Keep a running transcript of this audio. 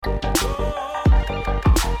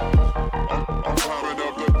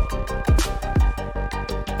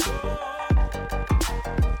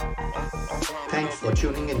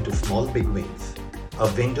tuning into Small Big Wins,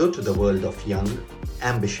 a window to the world of young,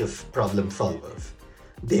 ambitious problem solvers.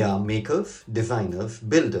 They are makers, designers,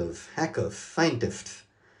 builders, hackers, scientists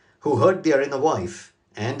who heard their inner voice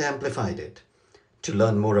and amplified it. To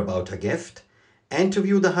learn more about our guest and to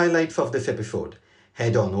view the highlights of this episode,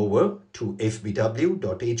 head on over to fbw.hvj.coach.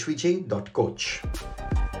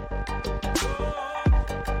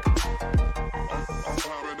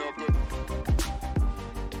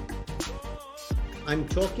 I'm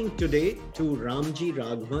talking today to Ramji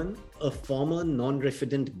Raghavan, a former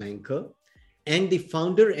non-resident banker and the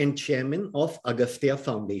founder and chairman of Agastya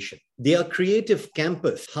Foundation. Their creative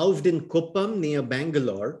campus, housed in Kuppam near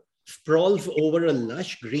Bangalore, sprawls over a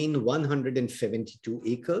lush green 172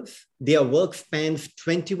 acres. Their work spans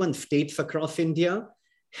 21 states across India,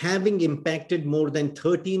 having impacted more than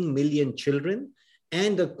 13 million children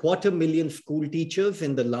and 250,000 school teachers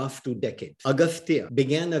in the last 2 decades. Agastya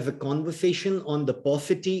began as a conversation on the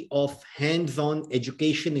paucity of hands-on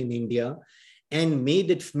education in India and made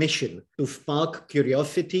its mission to spark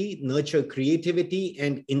curiosity, nurture creativity,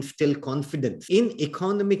 and instill confidence in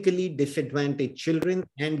economically disadvantaged children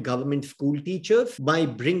and government school teachers by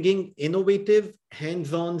bringing innovative,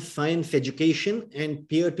 hands-on science education and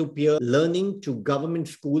peer-to-peer learning to government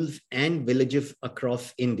schools and villages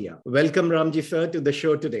across India. Welcome, Ramji sir, to the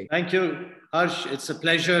show today. Thank you, Harsh. It's a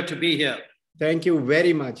pleasure to be here. Thank you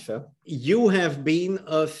very much, sir. You have been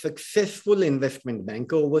a successful investment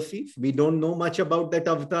banker overseas. We don't know much about that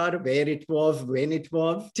avatar, where it was, when it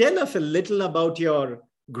was. Tell us a little about your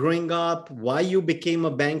growing up, why you became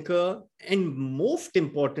a banker, and most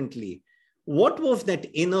importantly, what was that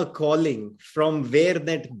inner calling from where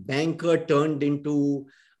that banker turned into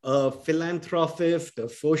a philanthropist, a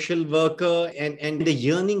social worker, and the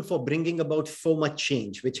yearning for bringing about so much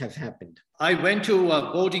change, which has happened? I went to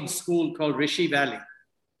a boarding school called Rishi Valley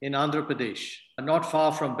in Andhra Pradesh, not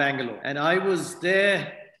far from Bangalore. And I was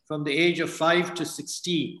there from the age of 5 to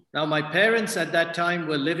 16. Now, my parents at that time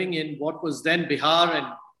were living in what was then Bihar and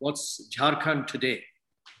what's Jharkhand today.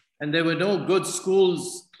 And there were no good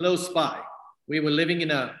schools close by. We were living in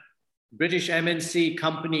a British MNC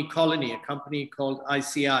company colony, a company called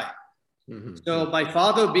ICI. Mm-hmm. So my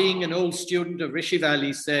father, being an old student of Rishi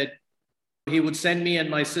Valley, said he would send me and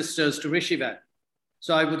my sisters to Rishi Valley.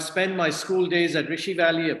 So I would spend my school days at Rishi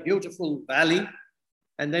Valley, a beautiful valley,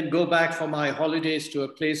 and then go back for my holidays to a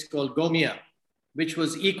place called Gomia, which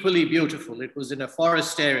was equally beautiful. It was in a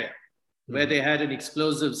forest area where they had an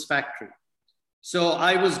explosives factory. So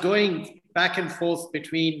I was going back and forth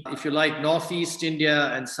between, if you like, Northeast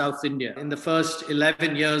India and South India in the first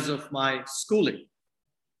 11 years of my schooling.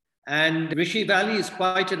 And Rishi Valley is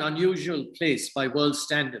quite an unusual place by world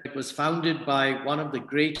standard. It was founded by one of the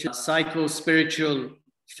great psycho-spiritual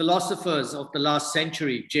philosophers of the last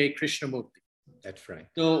century, J. Krishnamurti. That's right.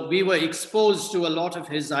 So we were exposed to a lot of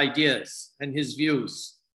his ideas and his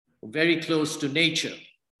views, very close to nature,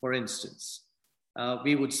 for instance.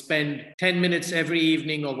 We would spend 10 minutes every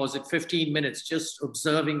evening, or was it 15 minutes, just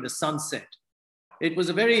observing the sunset. It was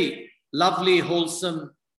a very lovely,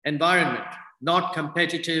 wholesome environment, not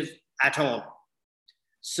competitive at all.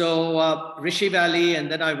 So Rishi Valley,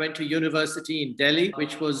 and then I went to university in Delhi,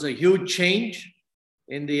 which was a huge change.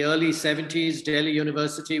 In the early 70s, Delhi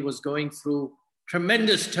University was going through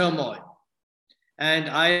tremendous turmoil. And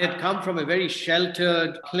I had come from a very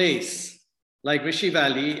sheltered place like Rishi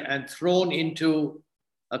Valley and thrown into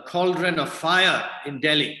a cauldron of fire in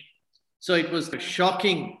Delhi. So it was a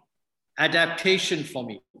shocking adaptation for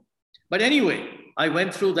me. But anyway, I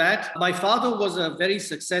went through that. My father was a very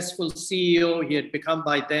successful CEO. He had become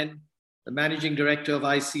by then the managing director of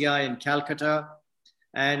ICI in Calcutta.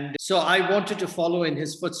 And so I wanted to follow in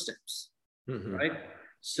his footsteps, right?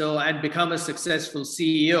 So, and become a successful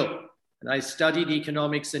CEO. And I studied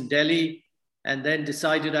economics in Delhi and then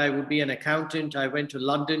decided I would be an accountant. I went to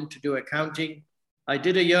London to do accounting. I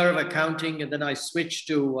did a year of accounting and then I switched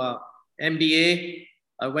to MBA.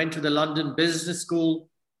 I went to the London Business School.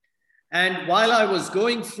 And while I was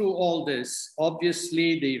going through all this,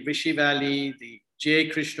 obviously the Rishi Valley, the J.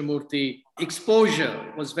 Krishnamurti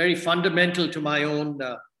exposure was very fundamental to my own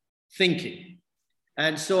thinking.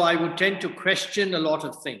 And so I would tend to question a lot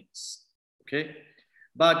of things, okay?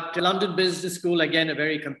 But London Business School, again, a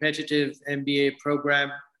very competitive MBA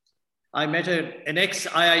program. I met an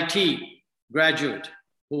ex-IIT graduate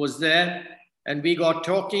who was there, and we got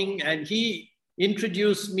talking, and he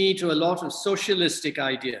introduced me to a lot of socialistic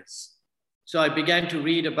ideas. So I began to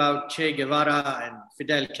read about Che Guevara and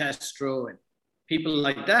Fidel Castro and people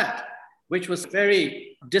like that, which was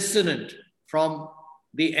very dissonant from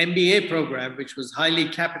the MBA program, which was highly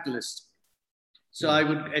capitalist. So I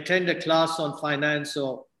would attend a class on finance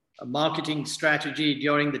or a marketing strategy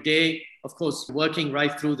during the day, of course, working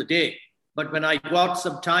right through the day. But when I got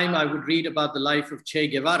some time, I would read about the life of Che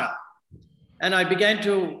Guevara. And I began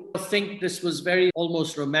to think this was very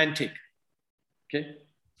almost romantic. Okay.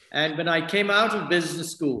 And when I came out of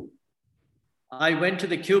business school, I went to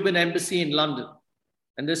the Cuban embassy in London.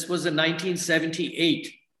 And this was in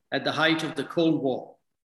 1978 at the height of the Cold War.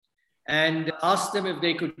 And asked them if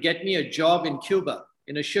they could get me a job in Cuba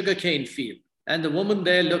in a sugarcane field. And the woman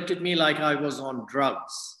there looked at me like I was on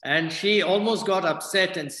drugs. And she almost got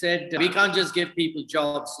upset and said, we can't just give people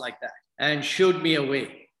jobs like that, and shooed me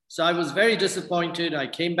away. So I was very disappointed. I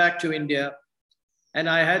came back to India and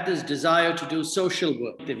I had this desire to do social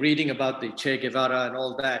work, reading about the Che Guevara and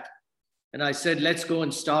all that. And I said, let's go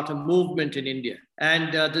and start a movement in India.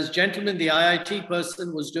 And this gentleman, the IIT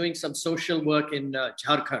person, was doing some social work in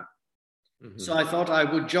Jharkhand. Mm-hmm. So I thought I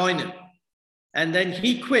would join him. And then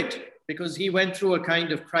he quit because he went through a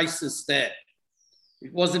kind of crisis there.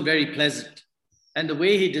 It wasn't very pleasant. And the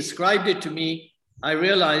way he described it to me, I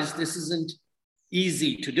realized this isn't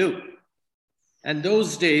easy to do. And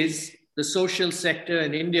those days, the social sector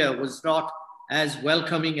in India was not as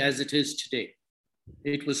welcoming as it is today.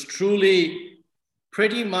 It was truly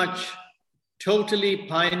pretty much totally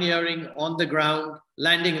pioneering on the ground,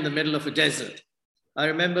 landing in the middle of a desert. I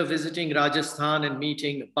remember visiting Rajasthan and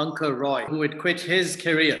meeting Bankar Roy, who had quit his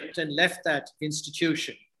career and left that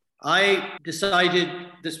institution. I decided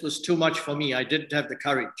this was too much for me. I didn't have the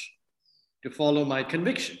courage to follow my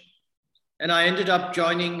conviction. And I ended up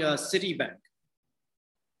joining Citibank.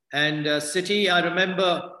 And Citi, I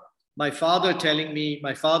remember my father telling me,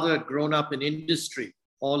 my father had grown up in industry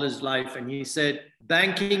all his life. And he said,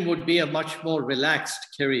 banking would be a much more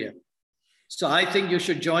relaxed career. So I think you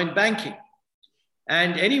should join banking.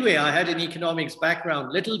 And anyway, I had an economics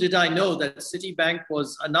background. Little did I know that Citibank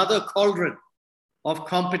was another cauldron of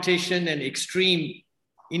competition and extreme,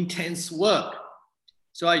 intense work.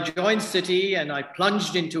 So I joined Citi and I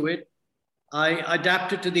plunged into it. I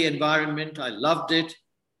adapted to the environment. I loved it.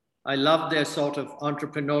 I loved their sort of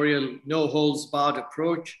entrepreneurial, no-holds-barred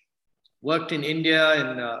approach. Worked in India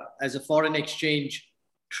and as a foreign exchange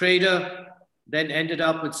trader, then ended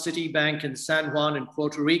up with Citibank in San Juan in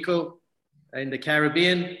Puerto Rico, in the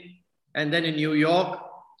Caribbean, and then in New York.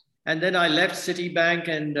 And then I left Citibank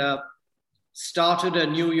and started a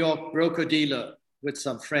New York broker-dealer with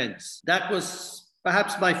some friends. That was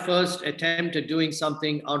perhaps my first attempt at doing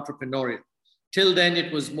something entrepreneurial. Till then,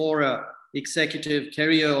 it was more executive,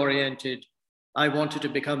 career-oriented. I wanted to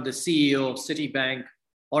become the CEO of Citibank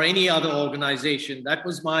or any other organization. That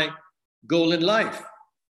was my goal in life.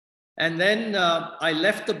 And then I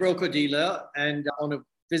left the broker-dealer and on a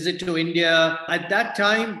visit to India. At that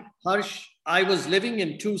time, Harsh, I was living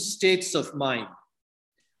in two states of mind.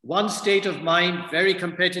 One state of mind, very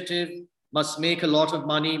competitive, must make a lot of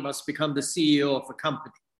money, must become the CEO of a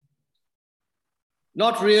company.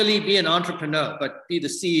 Not really be an entrepreneur, but be the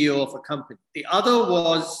CEO of a company. The other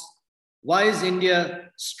was, why is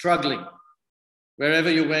India struggling? Wherever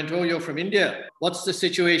you went, oh, you're from India. What's the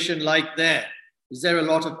situation like there? Is there a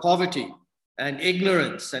lot of poverty and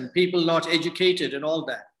ignorance and people not educated and all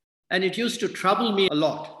that? And it used to trouble me a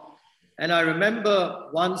lot. And I remember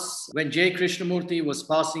once when J. Krishnamurti was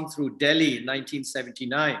passing through Delhi in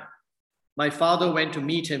 1979, my father went to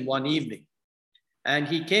meet him one evening. And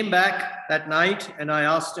he came back that night and I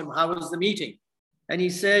asked him, how was the meeting? And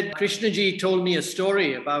he said, Krishnaji told me a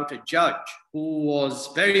story about a judge who was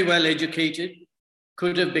very well educated,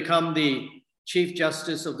 could have become the Chief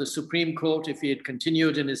Justice of the Supreme Court if he had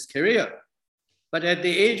continued in his career. But at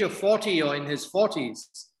the age of 40 or in his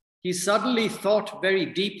 40s, he suddenly thought very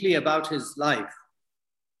deeply about his life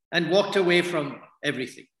and walked away from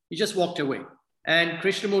everything. He just walked away. And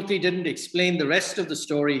Krishnamurti didn't explain the rest of the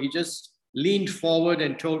story. He just leaned forward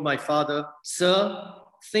and told my father, sir,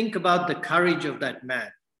 think about the courage of that man.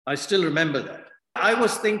 I still remember that. I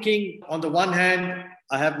was thinking, on the one hand,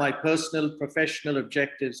 I have my personal, professional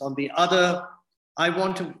objectives. On the other, I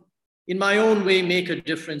want to, in my own way, make a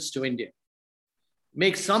difference to India,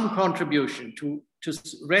 make some contribution to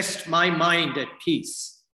rest my mind at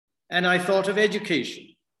peace. And I thought of education.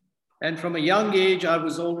 And from a young age, I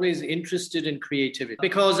was always interested in creativity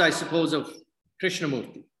because, I suppose, of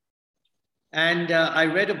Krishnamurti. And I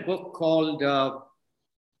read a book called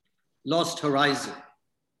Lost Horizon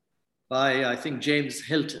by, I think, James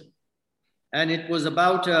Hilton. And it was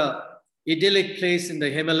about an idyllic place in the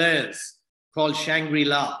Himalayas called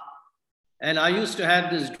Shangri-La. And I used to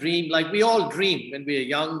have this dream, like we all dream when we're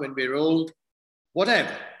young, when we're old,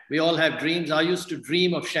 whatever. We all have dreams. I used to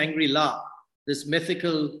dream of Shangri-La, this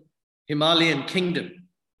mythical Himalayan kingdom.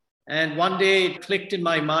 And one day it clicked in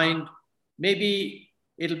my mind, maybe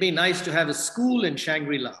it'll be nice to have a school in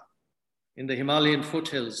Shangri-La, in the Himalayan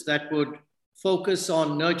foothills, that would focus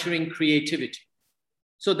on nurturing creativity.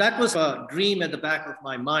 So that was a dream at the back of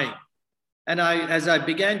my mind. And as I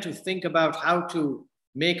began to think about how to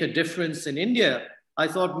make a difference in India, I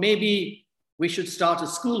thought maybe we should start a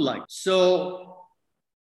school like. So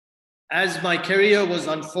as my career was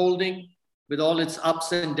unfolding with all its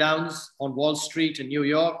ups and downs on Wall Street in New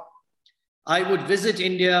York, I would visit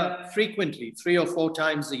India frequently, 3 or 4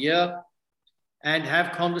 times a year, and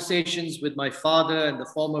have conversations with my father and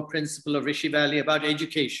the former principal of Rishi Valley about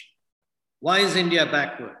education. Why is India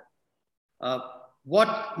backward?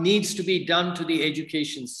 What needs to be done to the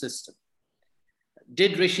education system?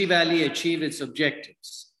 Did Rishi Valley achieve its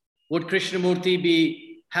objectives? Would Krishnamurti be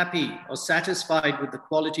happy or satisfied with the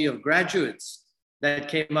quality of graduates that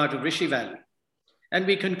came out of Rishi Valley? And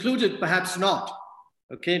we concluded perhaps not,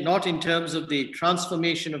 okay, not in terms of the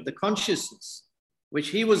transformation of the consciousness, which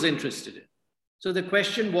he was interested in. So the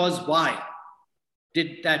question was, why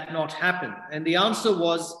did that not happen? And the answer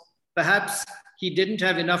was, perhaps he didn't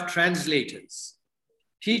have enough translators,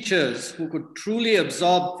 teachers who could truly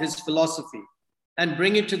absorb his philosophy and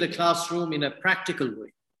bring it to the classroom in a practical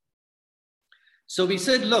way. So we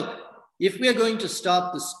said, look, if we are going to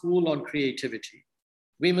start the school on creativity,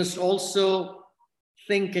 we must also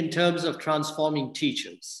think in terms of transforming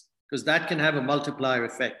teachers, because that can have a multiplier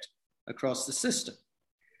effect across the system.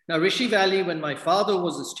 Now, Rishi Valley, when my father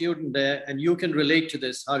was a student there, and you can relate to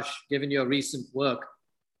this, Harsh, given your recent work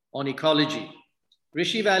on ecology,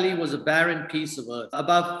 Rishi Valley was a barren piece of earth.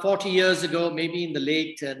 About 40 years ago, maybe in the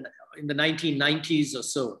 1990s or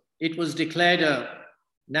so, it was declared a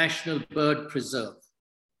national bird preserve.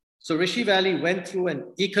 So Rishi Valley went through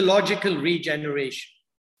an ecological regeneration,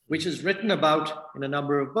 which is written about in a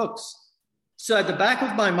number of books. So at the back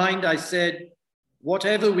of my mind, I said,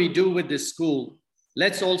 whatever we do with this school,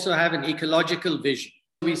 let's also have an ecological vision.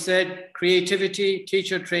 We said creativity,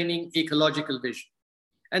 teacher training, ecological vision.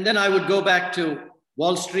 And then I would go back to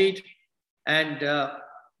Wall Street and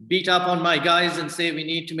beat up on my guys and say, we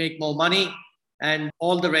need to make more money and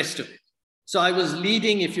all the rest of it. So I was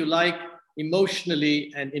leading, if you like,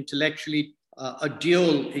 emotionally and intellectually a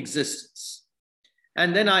dual existence.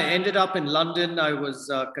 And then I ended up in London. I was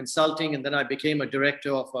consulting, and then I became a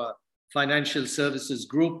director of a financial services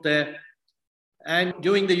group there and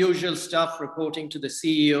doing the usual stuff, reporting to the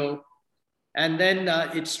CEO. And then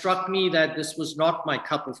it struck me that this was not my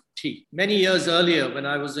cup of tea. Many years earlier, when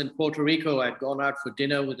I was in Puerto Rico, I'd gone out for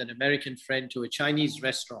dinner with an American friend to a Chinese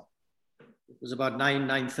restaurant. It was about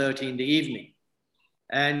 9:30 in the evening.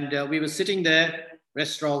 And we were sitting there,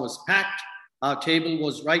 restaurant was packed. Our table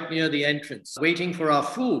was right near the entrance, waiting for our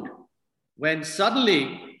food, when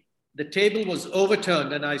suddenly the table was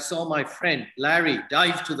overturned and I saw my friend, Larry,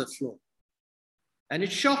 dive to the floor. And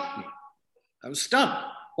it shocked me. I was stunned.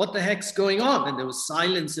 What the heck's going on? And there was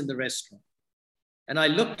silence in the restaurant. And I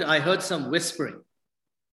looked, I heard some whispering.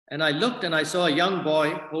 And I looked and I saw a young boy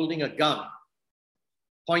holding a gun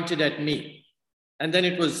pointed at me. And then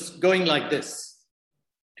it was going like this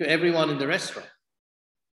to everyone in the restaurant.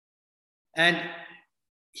 And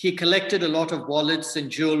he collected a lot of wallets and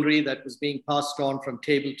jewelry that was being passed on from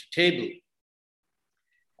table to table.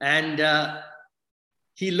 And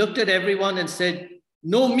he looked at everyone and said,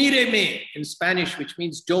 "No mire me," in Spanish, which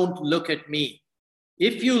means don't look at me.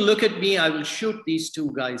 If you look at me, I will shoot these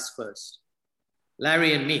 2 guys first,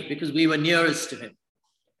 Larry and me, because we were nearest to him.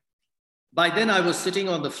 By then I was sitting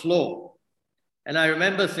on the floor, and I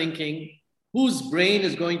remember thinking, whose brain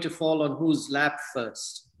is going to fall on whose lap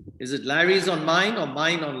first? Is it Larry's on mine or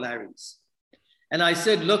mine on Larry's? And I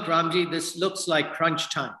said, look, Ramji, this looks like crunch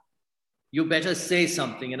time. You better say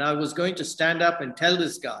something. And I was going to stand up and tell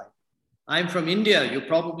this guy, I'm from India. You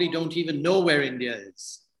probably don't even know where India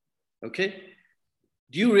is. Okay?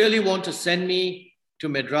 Do you really want to send me to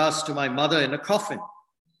Madras to my mother in a coffin?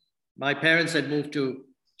 My parents had moved to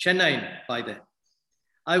Chennai by then.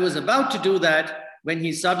 I was about to do that when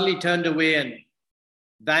he suddenly turned away and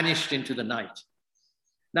vanished into the night.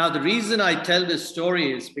 Now, the reason I tell this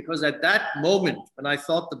story is because at that moment, when I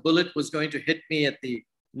thought the bullet was going to hit me at the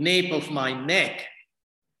nape of my neck,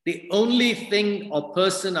 the only thing or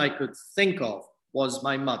person I could think of was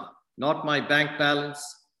my mother, not my bank balance,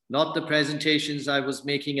 not the presentations I was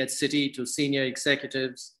making at Citi to senior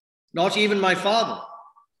executives, not even my father.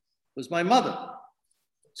 It was my mother.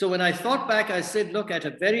 So when I thought back, I said, look, at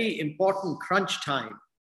a very important crunch time,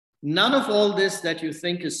 none of all this that you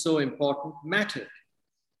think is so important mattered.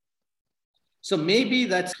 So maybe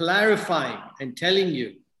that's clarifying and telling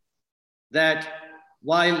you that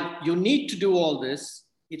while you need to do all this,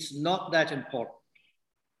 it's not that important.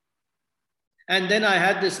 And then I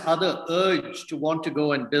had this other urge to want to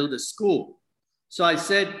go and build a school. So I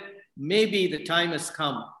said, maybe the time has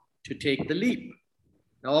come to take the leap.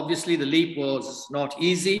 Now, obviously, the leap was not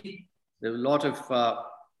easy. There was a lot of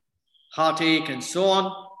heartache and so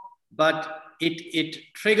on, but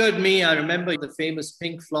it triggered me. I remember the famous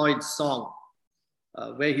Pink Floyd song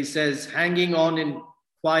where he says, hanging on in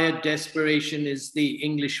quiet desperation is the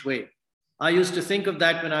English way. I used to think of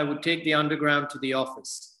that when I would take the underground to the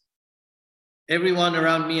office. Everyone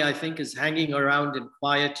around me, I think, is hanging around in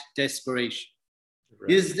quiet desperation.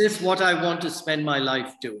 Right. Is this what I want to spend my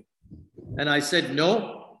life doing? And I said,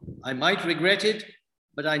 no, I might regret it,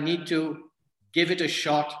 but I need to give it a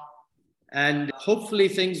shot. And hopefully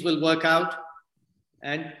things will work out,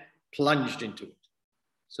 and plunged into it.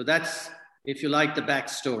 So that's, if you like, the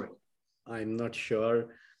backstory. I'm not sure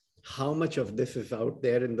how much of this is out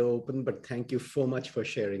there in the open, but thank you so much for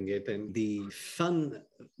sharing it. And the sun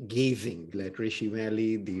gazing at Rishi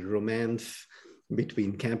Valley, the romance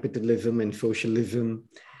between capitalism and socialism,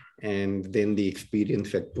 and then the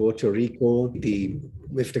experience at Puerto Rico,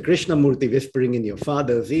 with the Krishnamurti whispering in your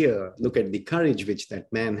father's ear, look at the courage which that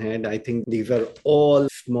man had. I think these are all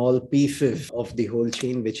small pieces of the whole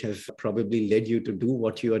chain which has probably led you to do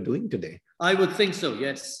what you are doing today. I would think so,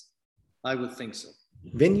 yes. I would think so.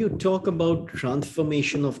 When you talk about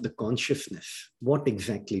transformation of the consciousness, what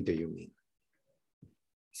exactly do you mean?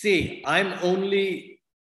 See, I'm only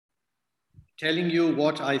telling you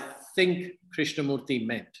what I think Krishnamurti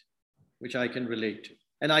meant, which I can relate to.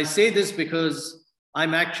 And I say this because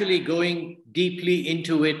I'm actually going deeply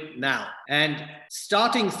into it now. And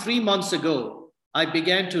starting 3 months ago, I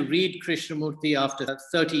began to read Krishnamurti after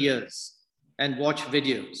 30 years and watch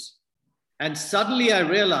videos. And suddenly I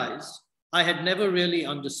realized I had never really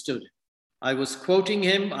understood it. I was quoting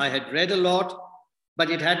him, I had read a lot, but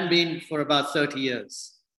it hadn't been for about 30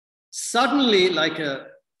 years. Suddenly, like a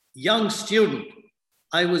young student,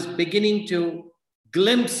 I was beginning to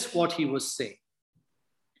glimpse what he was saying.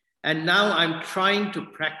 And now I'm trying to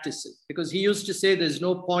practice it, because he used to say there's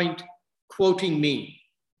no point quoting me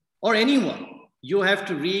or anyone. You have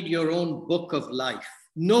to read your own book of life.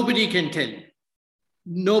 Nobody can tell you.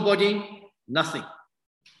 Nobody, nothing.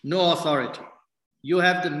 No authority. You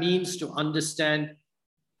have the means to understand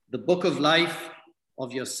the book of life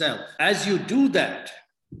of yourself. As you do that,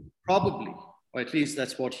 probably, or at least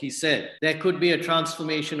that's what he said, there could be a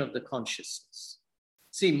transformation of the consciousness.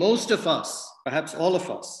 See, most of us, perhaps all of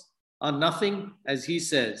us, are nothing, as he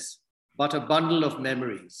says, but a bundle of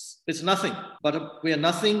memories. It's nothing, we are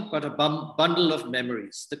nothing but a bundle of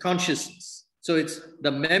memories, the consciousness. So it's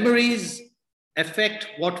the memories affect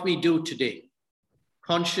what we do today,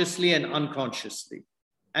 consciously and unconsciously,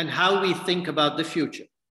 and how we think about the future.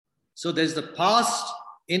 So there's the past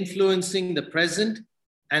influencing the present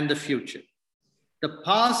and the future. The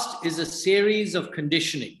past is a series of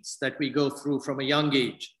conditionings that we go through from a young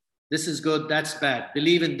age. This is good, that's bad.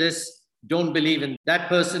 Believe in this, don't believe in that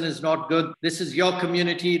person is not good. This is your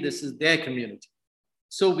community, this is their community.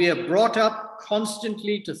 So we are brought up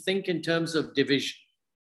constantly to think in terms of division.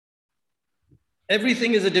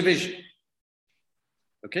 Everything is a division.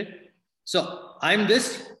 Okay? So I'm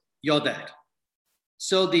this, you're that.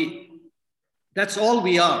 So that's all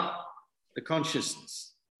we are, the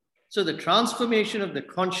consciousness. So the transformation of the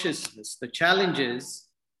consciousness, the challenge is,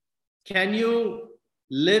 can you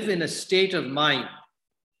live in a state of mind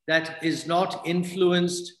that is not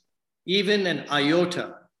influenced even an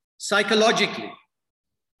iota, psychologically?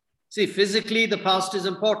 See, physically, the past is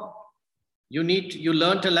important. You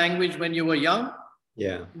learned a language when you were young.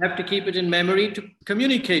 Yeah. You have to keep it in memory to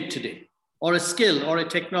communicate today, or a skill or a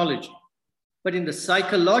technology. But in the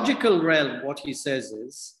psychological realm, what he says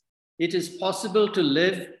is, it is possible to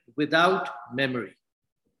live without memory.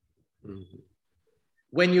 Mm-hmm.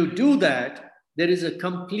 When you do that, there is a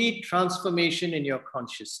complete transformation in your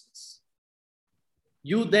consciousness.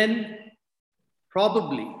 You then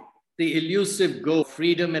probably, the elusive goal,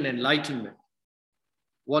 freedom and enlightenment,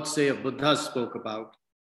 what say a Buddha spoke about,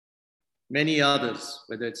 many others,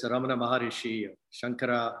 whether it's a Ramana Maharishi or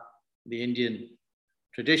Shankara, the Indian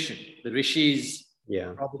tradition, the rishis,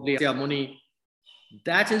 probably Agastya Muni,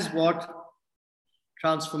 that is what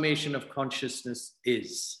transformation of consciousness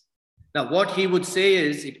is. Now, what he would say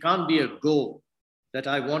is, it can't be a goal that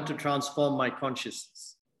I want to transform my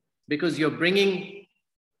consciousness, because you're bringing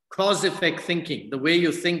cause-effect thinking, the way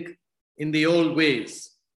you think in the old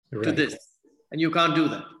ways, to this, and you can't do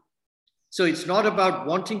that. So it's not about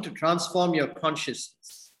wanting to transform your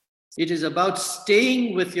consciousness. It is about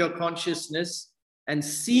staying with your consciousness and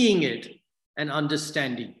seeing it and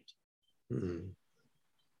understanding it. Mm.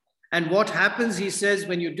 And what happens, he says,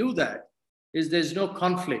 when you do that, is there's no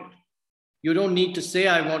conflict. You don't need to say,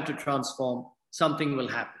 I want to transform. Something will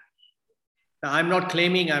happen. Now, I'm not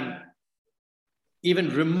claiming I'm even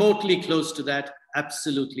remotely close to that.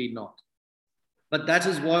 Absolutely not. But that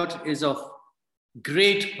is what is of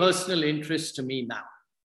great personal interest to me now,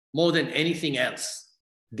 more than anything else.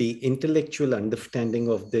 The intellectual understanding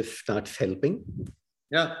of this starts helping.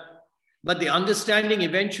 Yeah. But the understanding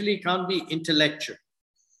eventually can't be intellectual.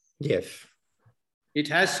 Yes. It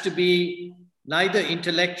has to be neither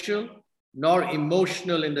intellectual nor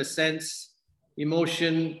emotional, in the sense,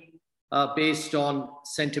 emotion based on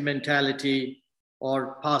sentimentality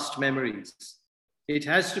or past memories. It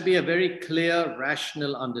has to be a very clear,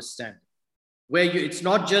 rational understanding, where it's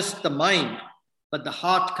not just the mind, but the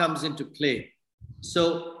heart comes into play.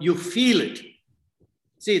 So you feel it.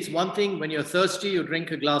 See, it's one thing when you're thirsty, you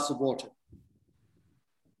drink a glass of water.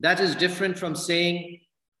 That is different from saying,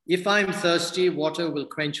 if I'm thirsty, water will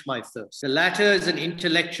quench my thirst. The latter is an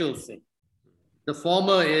intellectual thing. The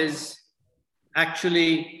former is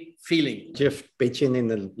actually feeling. Just pitching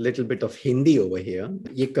in a little bit of Hindi over here.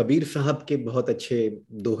 ये कबीर साहब के बहुत अच्छे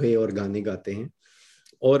दोहे और गाने गाते हैं,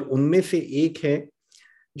 और उनमें से एक है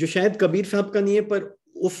जो शायद कबीर साहब का नहीं है पर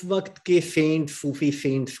उस वक्त के सेंट, सूफी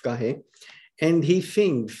सेंट्स का है. And he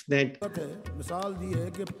sings that मिसाल दी है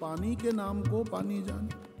कि पानी के नाम को पानी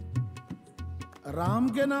जाने, राम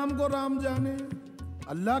के नाम को राम जाने,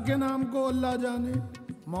 अल्लाह के नाम को अल्लाह जाने,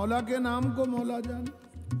 मौला के नाम को मौला जाने.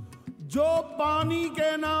 जो पानी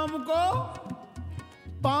के नाम को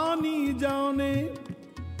पानी जाने,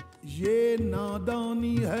 ये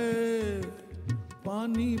नादानी है.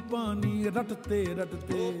 पानी पानी रटते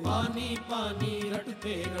रटते, पानी पानी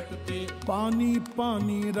रटते रटते, पानी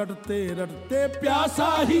पानी रटते रटते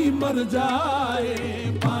प्यासा ही मर जाए.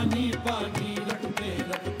 पानी पानी रटते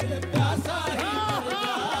रटते प्यासा ही मर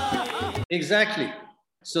जाए. Exactly.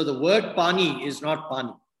 So the word pani is not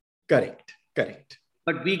pani. correct.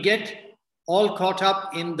 But we get all caught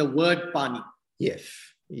up in the word pani. Yes.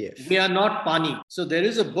 We are not pani. So there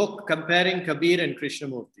is a book comparing Kabir and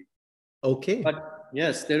Krishnamurti. Okay. But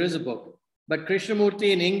yes, there is a book. But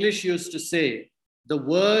Krishnamurti in English used to say, the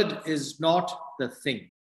word is not the thing.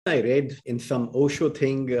 I read in some Osho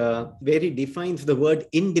thing where he defines the word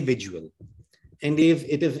individual, and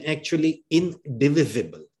it is actually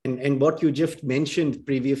indivisible. And what you just mentioned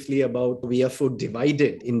previously about we are so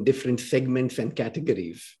divided in different segments and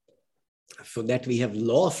categories, so that we have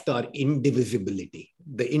lost our indivisibility,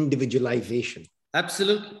 the individualization.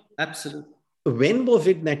 Absolutely. When was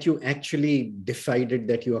it that you actually decided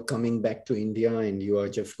that you are coming back to India and you are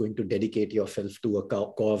just going to dedicate yourself to a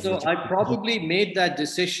cause? So I probably made that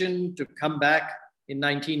decision to come back in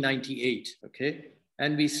 1998, okay?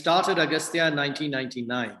 And we started Agastya in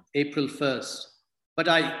 1999, April 1st. But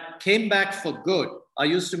I came back for good. I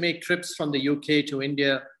used to make trips from the UK to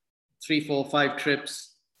India, 3, 4, 5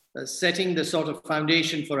 trips, setting the sort of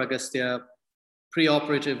foundation for Agastya,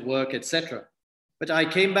 pre-operative work, etc. But I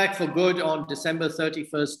came back for good on December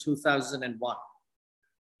 31st, 2001.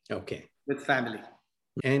 Okay. With family.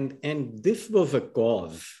 And this was a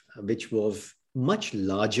cause which was much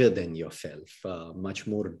larger than yourself, much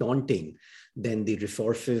more daunting than the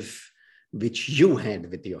resources which you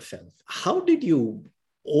had with yourself. How did you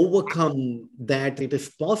overcome that it is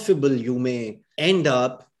possible you may end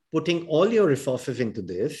up putting all your resources into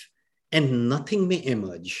this and nothing may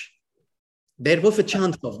emerge? There was a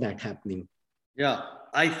chance of that happening. Yeah,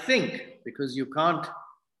 I think because you can't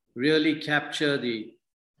really capture the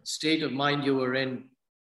state of mind you were in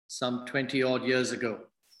some 20 odd years ago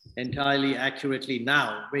entirely accurately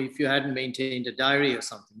now, if you hadn't maintained a diary or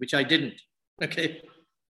something, which I didn't, okay?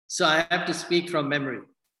 So I have to speak from memory.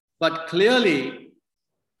 But clearly,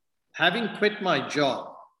 having quit my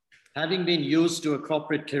job, having been used to a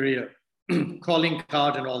corporate career, calling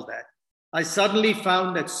card and all that, I suddenly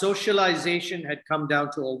found that socialization had come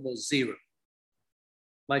down to almost zero.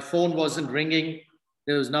 My phone wasn't ringing.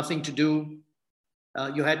 There was nothing to do.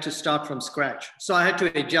 You had to start from scratch. So I had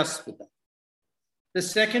to adjust with that. The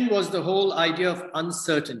second was the whole idea of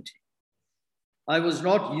uncertainty. I was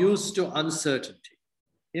not used to uncertainty.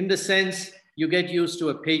 In the sense, you get used to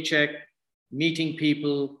a paycheck, meeting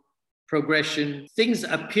people, progression. Things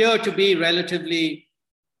appear to be relatively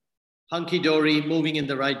hunky-dory, moving in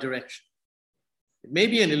the right direction. It may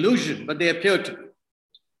be an illusion, but they appear to be.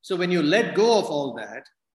 So when you let go of all that,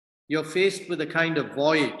 you're faced with a kind of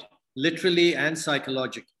void, literally and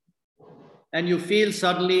psychologically. And you feel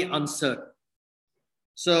suddenly uncertain.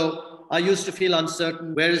 So I used to feel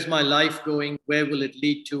uncertain. Where is my life going? Where will it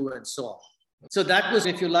lead to? And so on. So that was,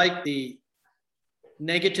 if you like, the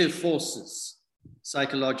negative forces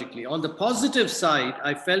psychologically. On the positive side,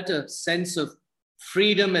 I felt a sense of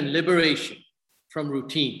freedom and liberation from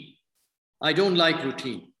routine. I don't like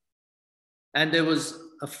routine. And there was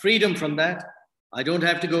a freedom from that. I don't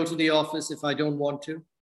have to go to the office if I don't want to.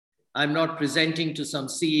 I'm not presenting to some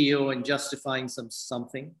CEO and justifying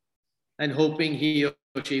something and hoping he or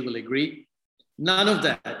she will agree. None of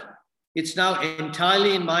that. It's now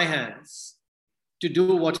entirely in my hands to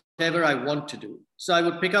do whatever I want to do. So I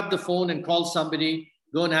would pick up the phone and call somebody,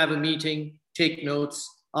 go and have a meeting, take notes,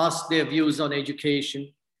 ask their views on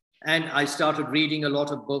education. And I started reading a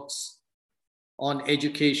lot of books on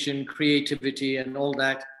education, creativity, and all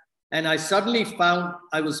that. And I suddenly found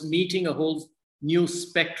I was meeting a whole new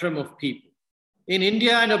spectrum of people. In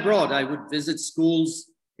India and abroad, I would visit schools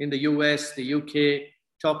in the US, the UK,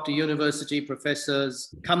 talk to university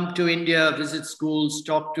professors, come to India, visit schools,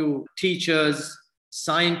 talk to teachers,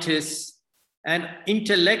 scientists. And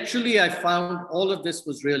intellectually, I found all of this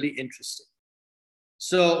was really interesting.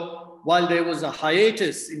 So while there was a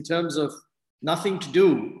hiatus in terms of nothing to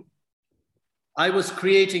do, I was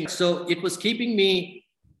creating. So it was keeping me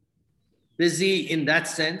busy in that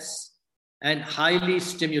sense and highly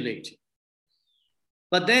stimulating.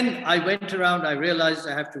 But then I went around, I realized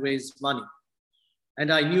I have to raise money.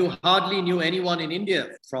 And I hardly knew anyone in India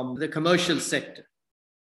from the commercial sector.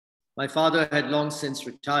 My father had long since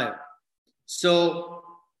retired. So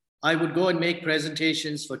I would go and make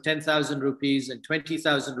presentations for 10,000 rupees and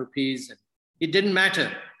 20,000 rupees. And it didn't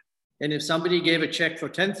matter. And if somebody gave a check for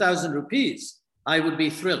 10,000 rupees, I would be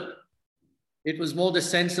thrilled. It was more the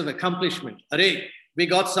sense of accomplishment. Arey, we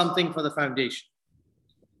got something for the foundation.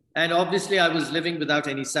 And obviously I was living without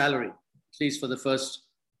any salary, at least for the first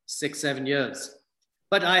 6-7 years.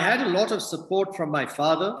 But I had a lot of support from my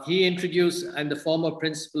father. He introduced, and the former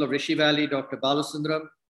principal of Rishi Valley, Dr. Balasundaram,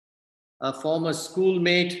 a former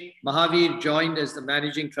schoolmate, Mahavir, joined as the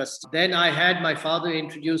managing trustee. Then I had my father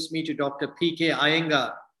introduce me to Dr. P.K.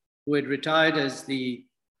 Iyengar, who had retired as the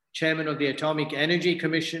chairman of the Atomic Energy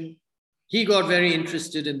Commission. He got very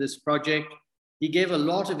interested in this project. He gave a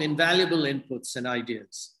lot of invaluable inputs and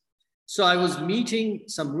ideas. So I was meeting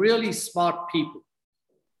some really smart people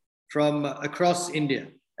from across India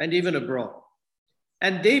and even abroad.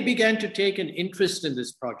 And they began to take an interest in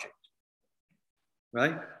this project,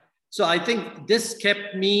 right? So I think this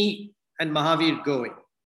kept me and Mahavir going.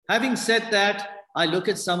 Having said that, I look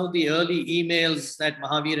at some of the early emails that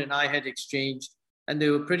Mahavir and I had exchanged, and they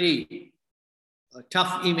were pretty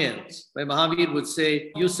tough emails where Mahavir would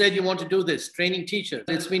say, you said you want to do this, training teachers.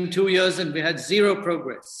 It's been 2 years and we had zero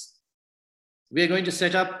progress. We are going to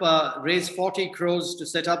set up, raise 40 crores to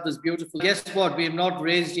set up this beautiful. Guess what? We have not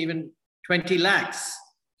raised even 20 lakhs.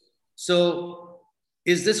 So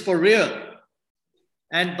is this for real?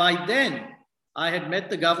 And by then, I had met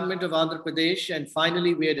the government of Andhra Pradesh, and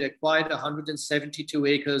finally we had acquired 172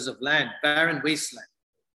 acres of land, barren wasteland,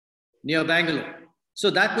 near Bangalore. So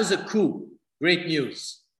that was a coup. Great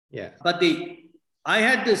news. Yeah. But I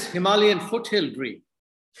had this Himalayan foothill dream.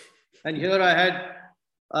 And here I had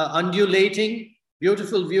undulating,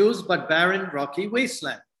 beautiful views, but barren, rocky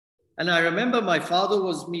wasteland. And I remember my father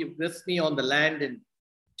was with me on the land in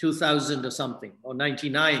 2000 or something, or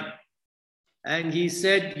 99. And he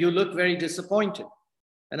said, you look very disappointed.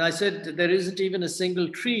 And I said, there isn't even a single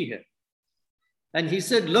tree here. And he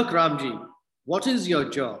said, look, Ramji, what is your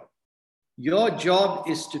job? Your job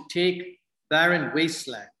is to take barren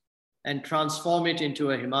wasteland and transform it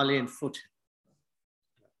into a Himalayan foothill.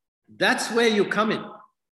 That's where you come in,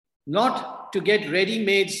 not to get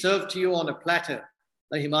ready-made served to you on a platter,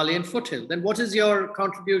 a Himalayan foothill. Then what is your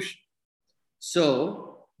contribution?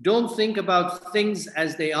 So don't think about things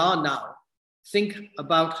as they are now. Think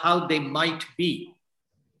about how they might be.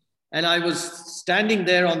 And I was standing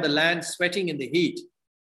there on the land, sweating in the heat.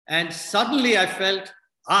 And suddenly I felt,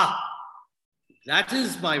 that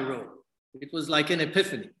is my role. It was like an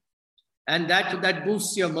epiphany. And that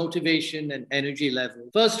boosts your motivation and energy level.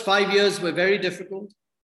 First 5 years were very difficult.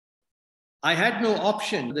 I had no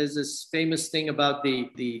option. There's this famous thing about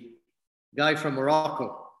the guy from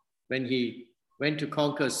Morocco when he went to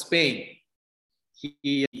conquer Spain.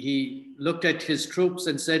 He looked at his troops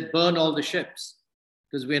and said, burn all the ships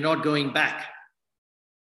because we're not going back.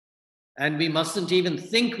 And we mustn't even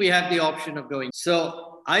think we have the option of going.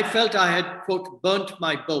 So I felt I had, quote, burnt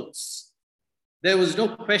my boats. There was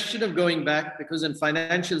no question of going back because in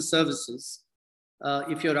financial services,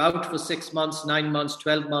 if you're out for 6 months, 9 months,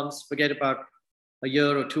 12 months, forget about a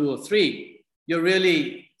year or 2 or 3, you're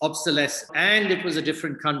really obsolescent. And it was a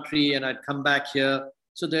different country and I'd come back here.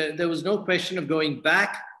 So there was no question of going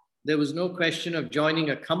back There was no question of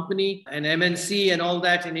joining a company, an MNC and all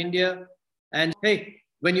that in India. And hey,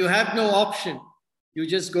 when you have no option, you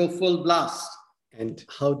just go full blast. And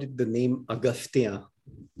how did the name Agastya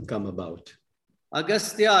come about?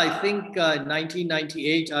 Agastya, I think in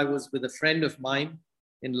 1998, I was with a friend of mine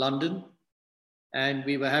in London, and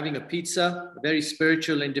we were having a pizza, a very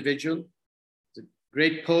spiritual individual, a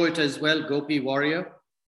great poet as well, Gopi Warrior.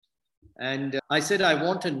 And I said, I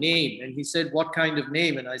want a name. And he said, what kind of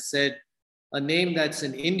name? And I said, a name that's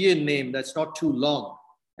an Indian name, that's not too long.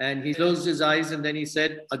 And he closed his eyes and then he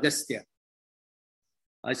said, Agastya.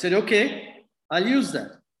 I said, okay, I'll use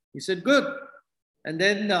that. He said, good. And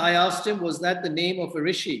then I asked him, was that the name of a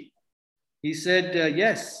rishi? He said,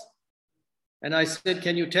 yes. And I said,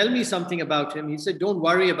 can you tell me something about him? He said, don't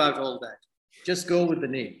worry about all that. Just go with the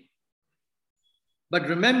name. But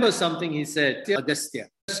remember something, he said, Agastya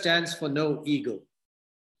stands for no ego.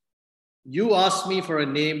 You asked me for a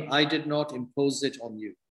name, I did not impose it on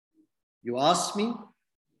you. You asked me,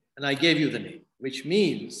 and I gave you the name, which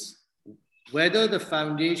means whether the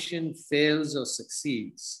foundation fails or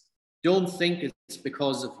succeeds, don't think it's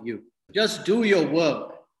because of you. Just do your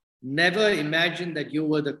work. Never imagine that you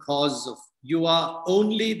were the cause of, you are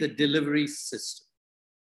only the delivery system.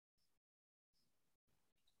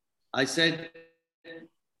 I said,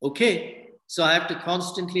 okay, so I have to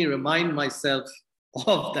constantly remind myself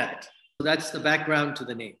of that. So that's the background to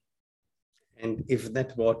the name. And if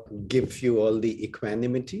that what gives you all the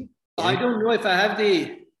equanimity? I don't know if I have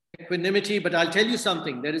the equanimity, but I'll tell you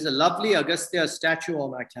something. There is a lovely Agastya statue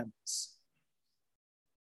on our campus.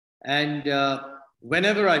 And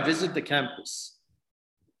whenever I visit the campus,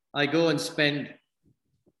 I go and spend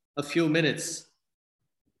a few minutes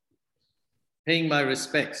paying my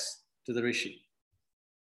respects to the Rishi.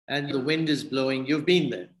 And the wind is blowing. You've been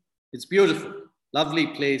there. It's beautiful, lovely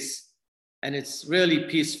place, and it's really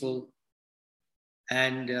peaceful.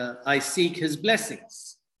 And I seek his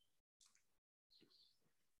blessings.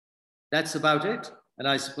 That's about it. And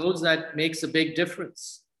I suppose that makes a big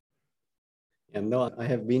difference. And no, I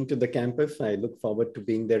have been to the campus. I look forward to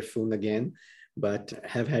being there soon again, but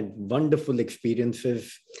have had wonderful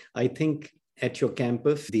experiences. I think at your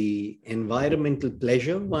campus, the environmental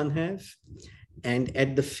pleasure one has, and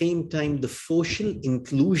at the same time, the social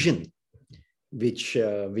inclusion, which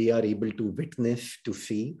we are able to witness, to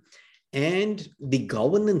see, and the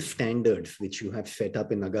governance standards which you have set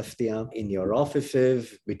up in Agastya, in your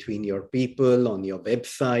offices, between your people, on your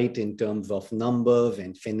website, in terms of numbers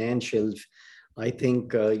and financials. I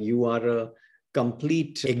think you are a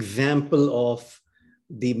complete example of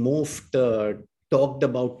the most talked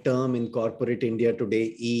about term in corporate India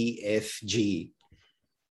today, ESG.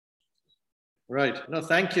 Right. No,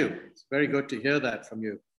 thank you. It's very good to hear that from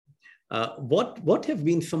you. What have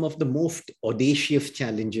been some of the most audacious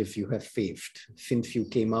challenges you have faced since you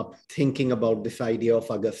came up thinking about this idea of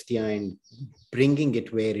Agastya and bringing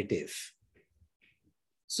it where it is?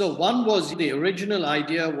 So one was, the original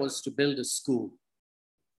idea was to build a school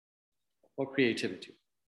for creativity.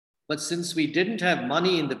 But since we didn't have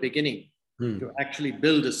money in the beginning to actually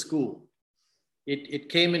build a school, it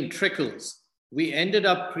came in trickles. We ended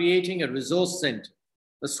up creating a resource center,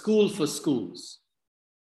 a school for schools.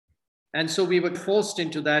 And so we were forced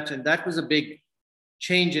into that, and that was a big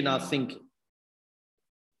change in our thinking.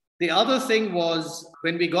 The other thing was,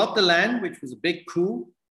 when we got the land, which was a big coup,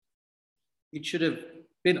 it should have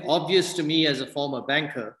been obvious to me as a former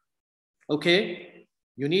banker, okay,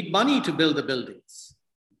 you need money to build the buildings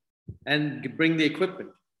and bring the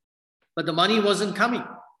equipment. But the money wasn't coming.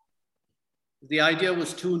 The idea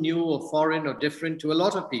was too new or foreign or different to a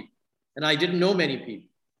lot of people, and I didn't know many people.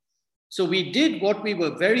 So we did what we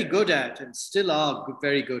were very good at and still are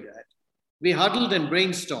very good at. We huddled and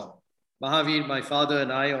brainstormed. Mahavir, my father,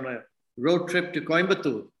 and I on a road trip to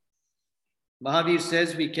Coimbatore. Mahavir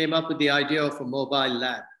says we came up with the idea of a mobile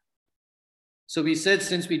lab. So we said,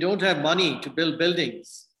 since we don't have money to build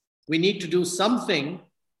buildings, we need to do something.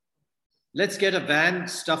 Let's get a van,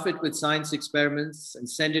 stuff it with science experiments, and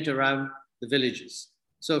send it around the villages.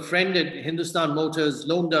 So a friend at Hindustan Motors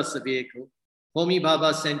loaned us a vehicle. Homi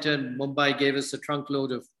Bhabha Center in Mumbai gave us a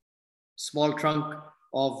small trunk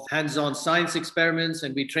of hands-on science experiments,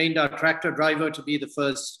 and we trained our tractor driver to be the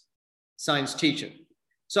first science teacher.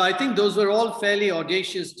 So I think those were all fairly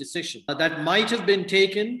audacious decisions that might have been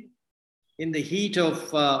taken in the heat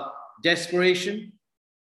of desperation,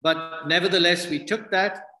 but nevertheless, we took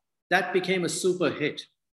that. That became a super hit.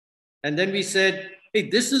 And then we said, hey,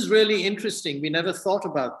 this is really interesting. We never thought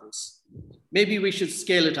about this. Maybe we should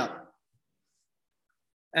scale it up.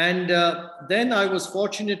 And then I was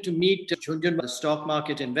fortunate to meet Jhunjhunwala, the stock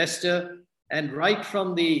market investor. And right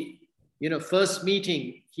from the first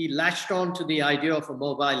meeting, he latched on to the idea of a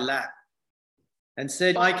mobile lab and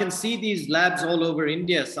said, I can see these labs all over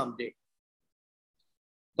India someday,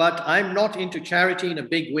 but I'm not into charity in a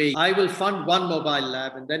big way. I will fund one mobile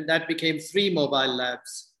lab. And then that became 3 mobile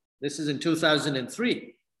labs. This is in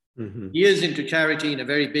 2003. Mm-hmm. He is into charity in a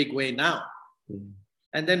very big way now. Mm-hmm.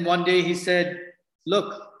 And then one day he said,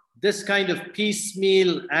 look, this kind of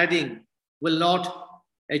piecemeal adding will not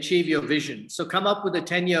achieve your vision. So come up with a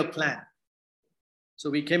 10-year plan. So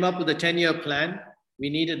we came up with a 10-year plan. We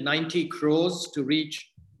needed 90 crores to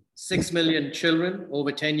reach 6 million children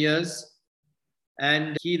over 10 years.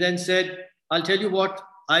 And he then said, I'll tell you what,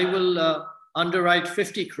 I will underwrite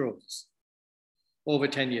 50 crores over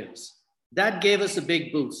 10 years. That gave us a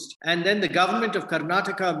big boost. And then the government of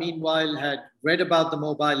Karnataka, meanwhile, had read about the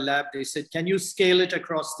mobile lab. They said, can you scale it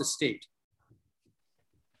across the state?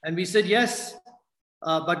 And we said, yes,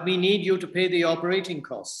 but we need you to pay the operating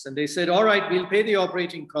costs. And they said, all right, we'll pay the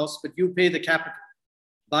operating costs, but you pay the capital,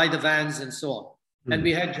 buy the vans and so on. Mm. And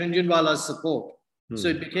we had Jhunjhunwala's support. Mm. So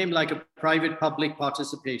it became like a private-public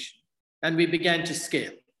participation. And we began to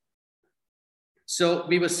scale. So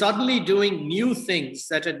we were suddenly doing new things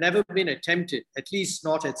that had never been attempted, at least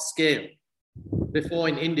not at scale, before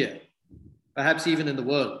in India, perhaps even in the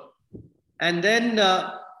world. And then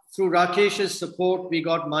through Rakesh's support, we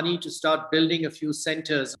got money to start building a few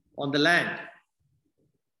centers on the land.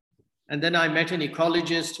 And then I met an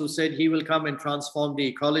ecologist who said he will come and transform the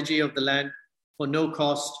ecology of the land for no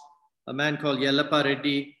cost, a man called Yellappa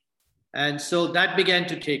Reddy. And so that began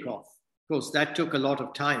to take off. Of course, that took a lot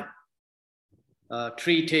of time.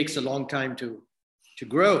 Tree takes a long time to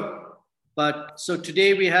grow. But so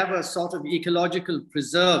today we have a sort of ecological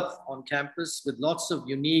preserve on campus with lots of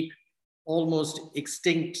unique, almost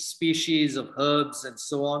extinct species of herbs and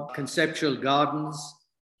so on, conceptual gardens.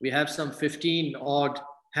 We have some 15 odd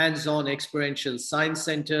hands-on experiential science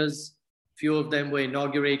centers. Few of them were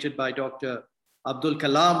inaugurated by Dr. Abdul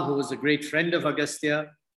Kalam, who was a great friend of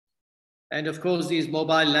Agastya. And of course, these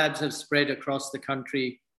mobile labs have spread across the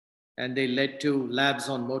country, and they led to labs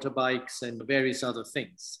on motorbikes and various other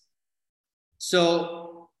things.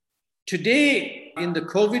 So today, in the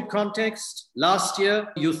COVID context, last year,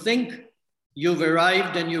 you think you've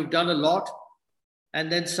arrived and you've done a lot, and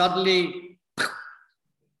then suddenly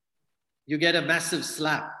you get a massive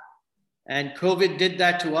slap. And COVID did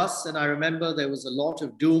that to us. And I remember there was a lot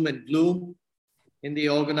of doom and gloom in the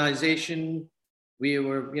organization. We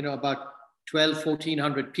were, about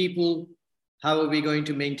 1,400 people. How are we going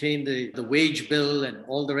to maintain the wage bill and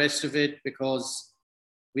all the rest of it? Because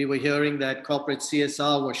we were hearing that corporate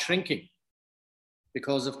CSR was shrinking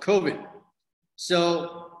because of COVID.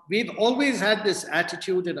 So we've always had this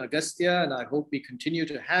attitude in Agastya, and I hope we continue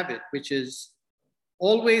to have it, which is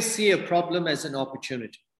always see a problem as an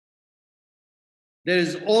opportunity. There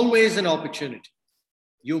is always an opportunity.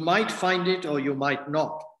 You might find it or you might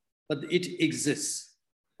not, but it exists.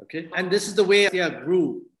 Okay? And this is the way Agastya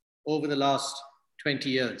grew over the last 20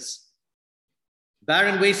 years.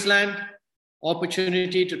 Barren wasteland,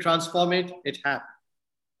 opportunity to transform it, it happened.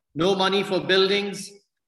 No money for buildings,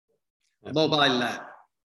 mobile lab.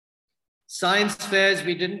 Science fairs,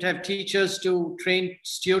 we didn't have teachers to train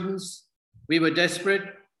students. We were desperate.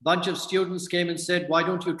 A bunch of students came and said, why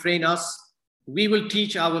don't you train us? We will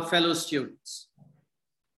teach our fellow students.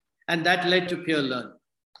 And that led to peer learning.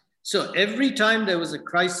 So every time there was a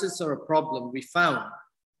crisis or a problem, we found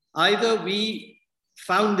either we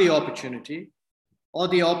found the opportunity or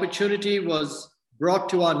the opportunity was brought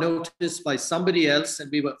to our notice by somebody else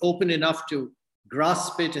and we were open enough to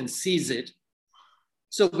grasp it and seize it.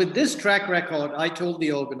 So with this track record, I told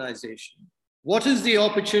the organization, what is the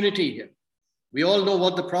opportunity here? We all know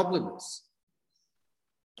what the problem is.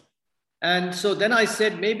 And so then I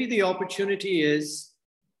said, maybe the opportunity is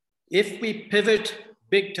if we pivot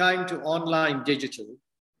big time to online digital,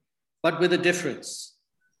 but with a difference.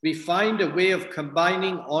 We find a way of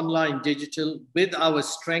combining online digital with our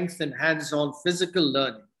strength and hands-on physical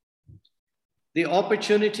learning. The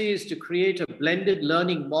opportunity is to create a blended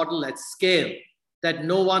learning model at scale that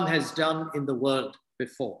no one has done in the world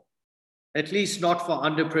before, at least not for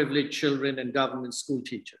underprivileged children and government school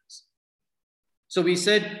teachers. So we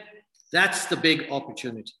said, that's the big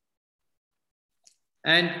opportunity.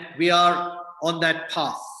 And we are on that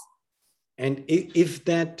path. And if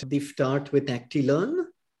that they start with ActiLearn?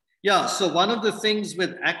 Yeah, so one of the things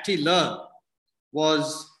with ActiLearn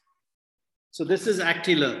was, so this is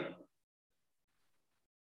ActiLearn.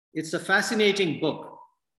 It's a fascinating book.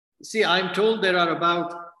 See, I'm told there are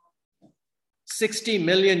about 60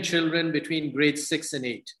 million children between grades 6 and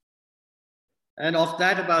 8. And of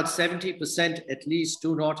that, about 70% at least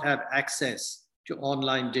do not have access to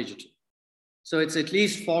online digital. So it's at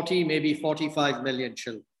least 40, maybe 45 million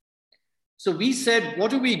children. So we said, what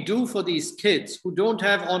do we do for these kids who don't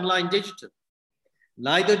have online digital?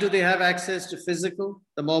 Neither do they have access to physical,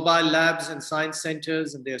 the mobile labs and science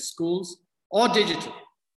centers in their schools, or digital.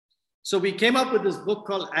 So we came up with this book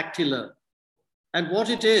called ActiLearn. And what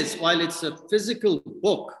it is, while it's a physical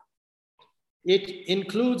book, it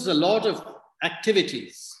includes a lot of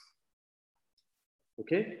activities.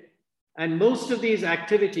 Okay? And most of these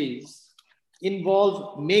activities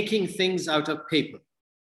involve making things out of paper.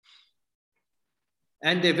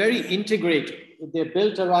 And they're very integrated. They're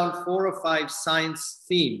built around 4 or 5 science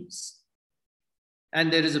themes.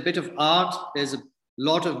 And there is a bit of art, there's a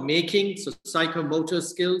lot of making, so psychomotor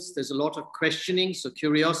skills, there's a lot of questioning, so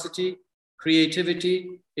curiosity,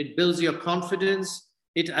 creativity, it builds your confidence,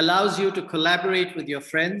 it allows you to collaborate with your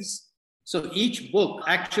friends. So each book,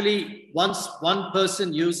 actually, once one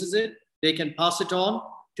person uses it, they can pass it on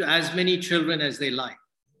to as many children as they like.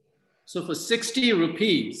 So for 60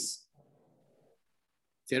 rupees,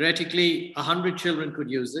 theoretically, 100 children could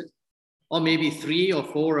use it, or maybe 3 or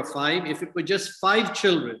 4 or 5. If it were just 5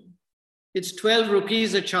 children, it's 12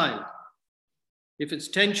 rupees a child. If it's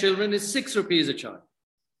 10 children, it's 6 rupees a child,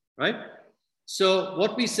 right? So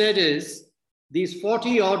what we said is, these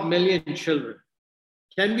 40 odd million children,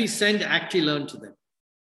 can we send ActiLearn to them?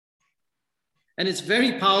 And it's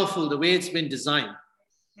very powerful the way it's been designed.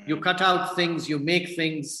 You cut out things, you make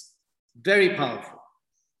things, very powerful.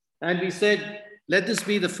 And we said, let this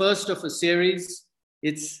be the first of a series.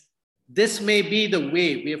 This may be the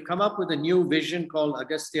way. We have come up with a new vision called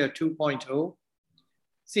Agastya 2.0.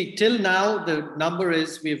 See, till now, the number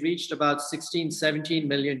is we've reached about 16, 17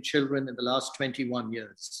 million children in the last 21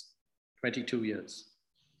 years, 22 years.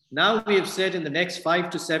 Now we have said in the next 5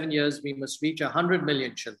 to 7 years, we must reach 100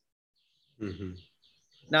 million children. Mm-hmm.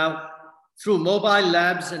 Now, through mobile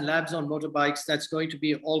labs and labs on motorbikes, that's going to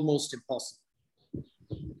be almost impossible.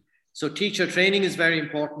 So teacher training is very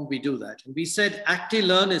important. We do that. And we said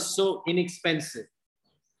ActiLearn is so inexpensive.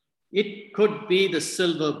 It could be the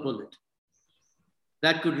silver bullet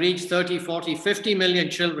that could reach 30, 40, 50 million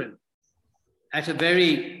children at a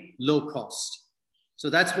very low cost. So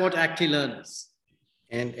that's what ActiLearn is.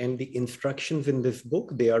 And the instructions in this book,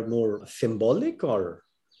 they are more symbolic or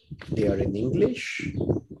they are in English?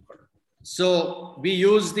 So we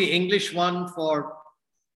use the English one for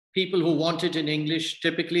people who want it in English.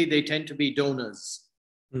 Typically, they tend to be donors,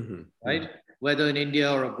 right? Whether in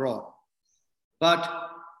India or abroad. But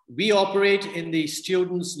we operate in the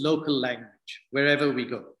students' local language, wherever we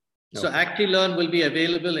go. Okay. So ActiLearn will be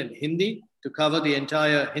available in Hindi to cover the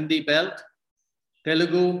entire Hindi belt,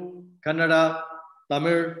 Telugu, Kannada,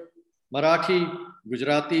 Tamil, Marathi,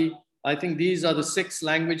 Gujarati. I think these are the 6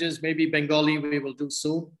 languages, maybe Bengali we will do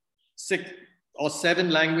soon. 6 or 7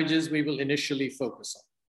 languages we will initially focus on.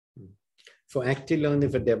 So ActiLearn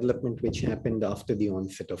is a development which happened after the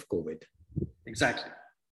onset of COVID. Exactly.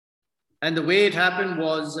 And the way it happened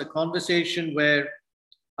was a conversation where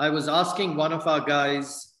I was asking one of our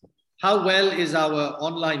guys, how well is our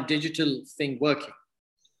online digital thing working?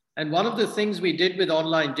 And one of the things we did with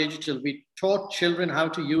online digital, we taught children how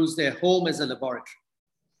to use their home as a laboratory,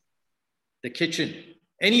 the kitchen,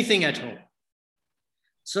 anything at home.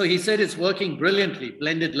 So he said it's working brilliantly,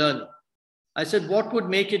 blended learning. I said, what would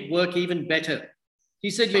make it work even better? He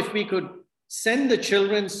said, if we could send the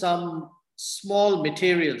children some small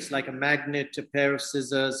materials like a magnet, a pair of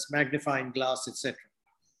scissors, magnifying glass, etc.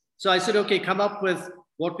 So I said, okay, come up with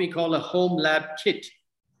what we call a home lab kit.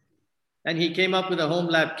 And he came up with a home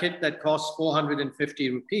lab kit that costs 450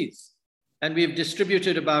 rupees. And we've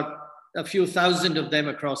distributed about a few thousand of them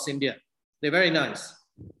across India. They're very nice.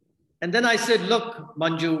 And then I said, look,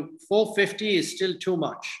 Manju, 450 is still too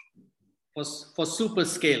much for super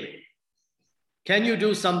scaling. Can you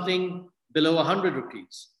do something below 100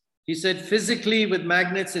 rupees? He said, physically with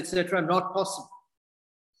magnets, etc., not possible.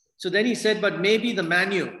 So then he said, but maybe the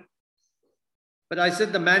manual. But I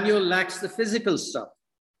said, the manual lacks the physical stuff.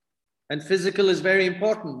 And physical is very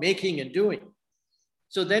important, making and doing.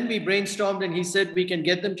 So then we brainstormed and he said, we can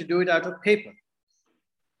get them to do it out of paper.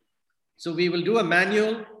 So we will do a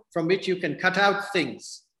manual from which you can cut out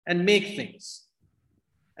things and make things.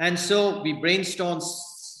 And so we brainstormed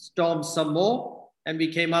some more and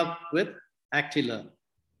we came up with ActiLearn.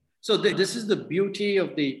 So this is the beauty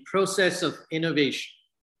of the process of innovation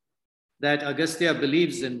that Agastya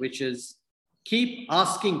believes in, which is keep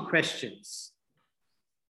asking questions.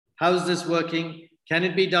 How's this working? Can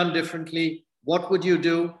it be done differently? What would you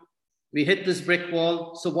do? We hit this brick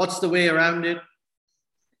wall. So what's the way around it?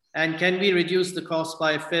 And can we reduce the cost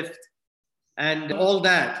by a fifth? And all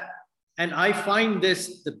that. And I find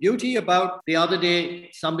this, the beauty about the other day,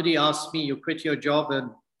 somebody asked me, you quit your job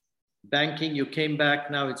in banking, you came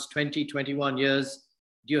back, now it's 20, 21 years.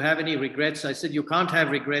 Do you have any regrets? I said, you can't have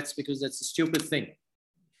regrets because that's a stupid thing.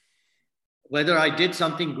 Whether I did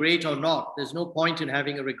something great or not, there's no point in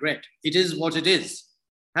having a regret. It is what it is.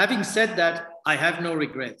 Having said that, I have no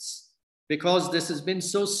regrets because this has been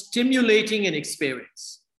so stimulating an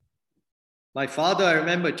experience. My father, I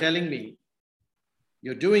remember telling me,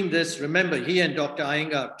 you're doing this. Remember, he and Dr.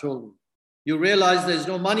 Iyengar told me, you realize there's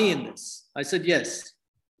no money in this. I said, yes.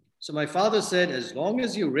 So my father said, as long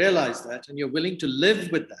as you realize that and you're willing to live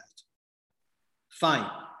with that, fine.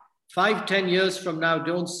 5, 10 years from now,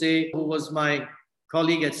 don't say who was my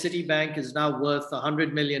colleague at Citibank is now worth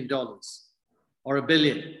 $100 million or $1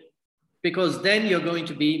 billion, because then you're going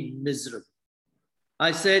to be miserable.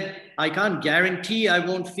 I said, I can't guarantee I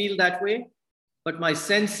won't feel that way, but my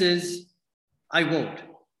sense is I won't.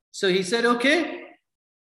 So he said, okay,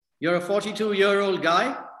 you're a 42-year-old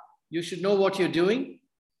guy. You should know what you're doing.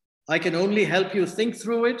 I can only help you think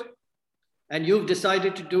through it. And you've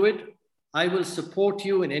decided to do it. I will support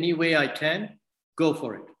you in any way I can. Go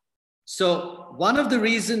for it. So one of the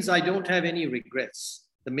reasons I don't have any regrets,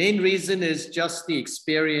 the main reason is just the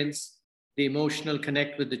experience, the emotional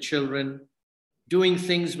connect with the children, doing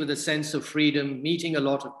things with a sense of freedom, meeting a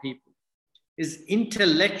lot of people. Is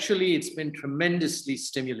intellectually, it's been tremendously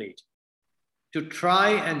stimulating to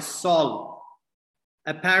try and solve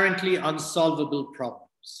apparently unsolvable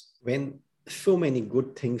problems. When so many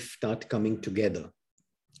good things start coming together,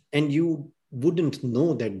 and you wouldn't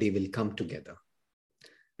know that they will come together.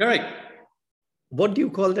 Correct. What do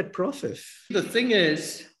you call that process? The thing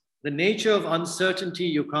is, the nature of uncertainty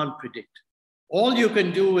you can't predict. All you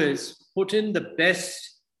can do is put in the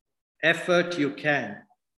best effort you can,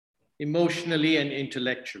 emotionally and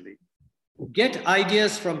intellectually. Get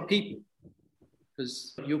ideas from people,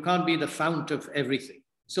 because you can't be the fount of everything.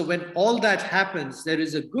 So when all that happens, there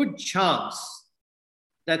is a good chance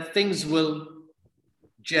that things will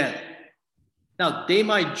gel. Now, they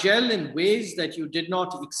might gel in ways that you did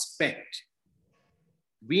not expect.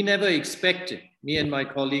 We never expected, me and my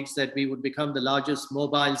colleagues, that we would become the largest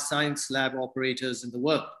mobile science lab operators in the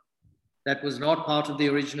world. That was not part of the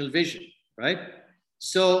original vision, right?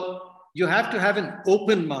 So you have to have an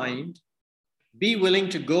open mind, be willing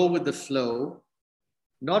to go with the flow,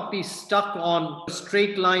 not be stuck on a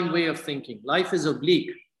straight line way of thinking. Life is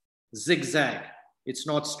oblique, zigzag. It's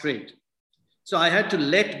not straight. So I had to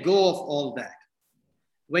let go of all that.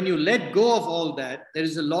 When you let go of all that, there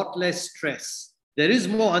is a lot less stress. There is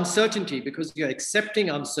more uncertainty because you're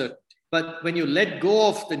accepting uncertainty. But when you let go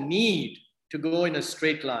of the need to go in a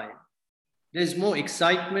straight line, there's more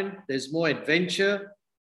excitement, there's more adventure,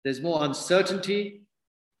 there's more uncertainty,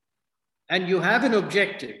 and you have an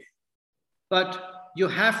objective. But you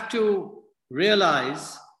have to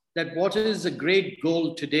realize that what is a great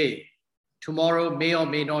goal today, tomorrow may or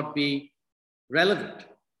may not be relevant.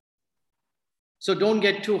 So don't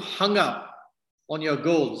get too hung up on your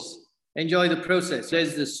goals. Enjoy the process.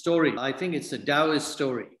 There's this story, I think it's a Taoist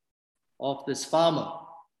story, of this farmer.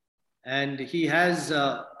 And he has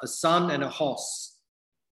a son and a horse.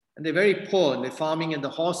 And they're very poor and they're farming, and the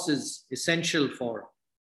horse is essential for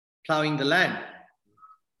plowing the land.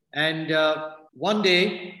 And one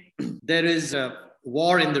day, there is a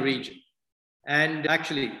war in the region. And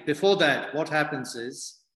actually, before that, what happens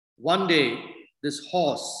is, one day, this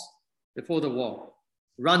horse, before the war,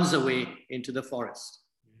 runs away into the forest.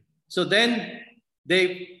 So then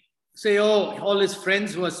they say, oh, all his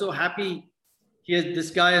friends who are so happy, this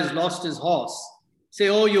guy has lost his horse, say,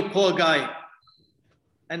 oh, you poor guy.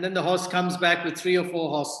 And then the horse comes back with 3 or 4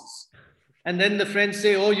 horses. And then the friends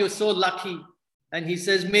say, oh, you're so lucky. And he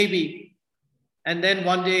says, maybe. And then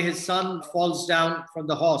one day his son falls down from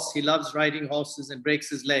the horse. He loves riding horses and breaks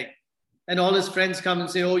his leg. And all his friends come and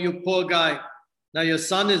say, oh, you poor guy. Now your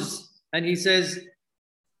son is, and he says,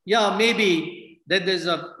 yeah, maybe that there's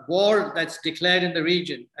a war that's declared in the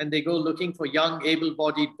region and they go looking for young,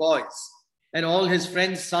 able-bodied boys. And all his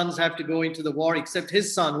friends' sons have to go into the war except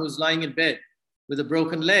his son who's lying in bed with a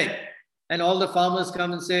broken leg. And all the farmers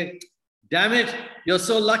come and say, damn it, you're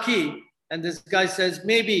so lucky. And this guy says,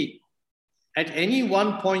 maybe. At any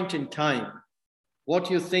one point in time,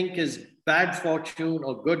 what you think is bad fortune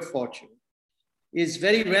or good fortune is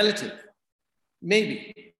very relative.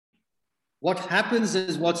 Maybe. What happens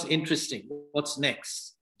is what's interesting, what's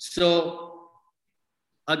next. So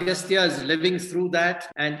Agastya is living through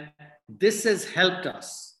that, and this has helped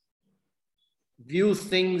us view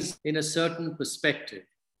things in a certain perspective,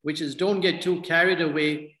 which is don't get too carried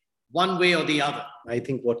away one way or the other. I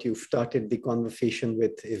think what you started the conversation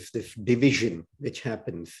with is this division which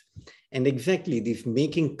happens. And exactly, this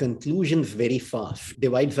making conclusions very fast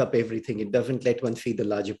divides up everything. It doesn't let one see the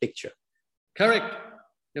larger picture. Correct.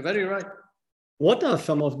 You're very right. What are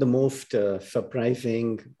some of the most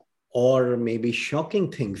surprising or maybe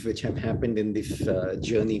shocking things which have happened in this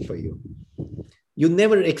journey for you? You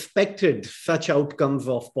never expected such outcomes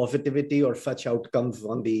of positivity or such outcomes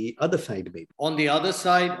on the other side, maybe. On the other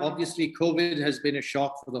side, obviously, COVID has been a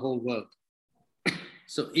shock for the whole world.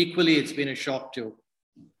 So equally, it's been a shock to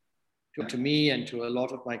me and to a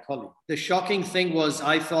lot of my colleagues. The shocking thing was,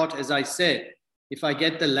 I thought, as I said, if I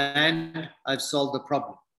get the land, I've solved the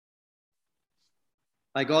problem.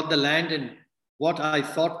 I got the land, and what I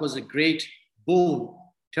thought was a great boon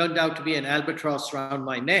turned out to be an albatross around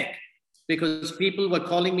my neck, because people were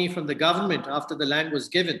calling me from the government after the land was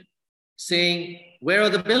given, saying, where are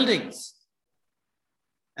the buildings?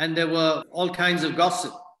 And there were all kinds of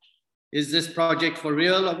gossip. Is this project for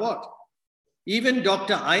real or what? Even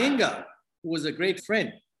Dr. Iyengar, who was a great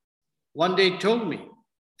friend, one day told me,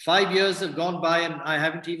 5 years have gone by and I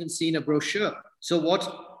haven't even seen a brochure. So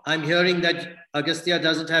what I'm hearing that Agastya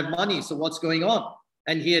doesn't have money, so what's going on?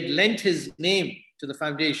 And he had lent his name to the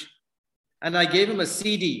foundation. And I gave him a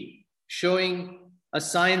CD showing a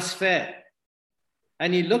science fair.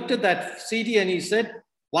 And he looked at that CD and he said,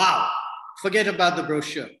 wow, forget about the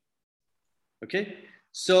brochure. Okay,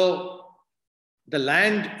 so the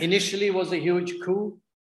land initially was a huge coup.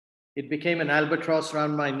 It became an albatross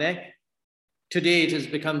around my neck. Today it has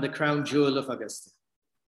become the crown jewel of Agastya,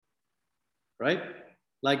 right?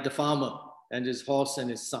 Like the farmer and his horse and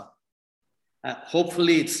his son.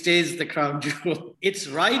 Hopefully it stays the crown jewel. It's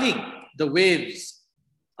riding the waves,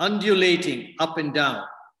 undulating up and down.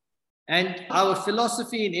 And our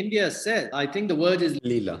philosophy in India says, I think the word is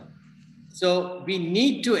Leela. So we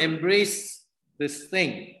need to embrace this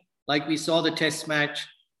thing, like we saw the test match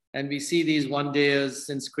and we see these one-dayers,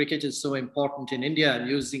 since cricket is so important in India, and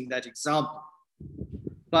using that example.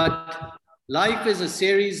 But life is a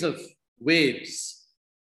series of waves.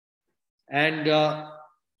 And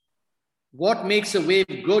what makes a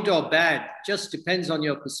wave good or bad just depends on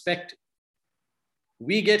your perspective.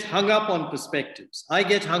 We get hung up on perspectives. I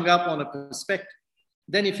get hung up on a perspective.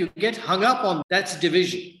 Then if you get hung up on, that's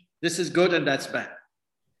division. This is good and that's bad.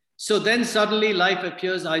 So then suddenly life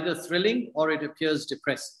appears either thrilling or it appears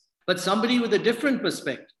depressing. But somebody with a different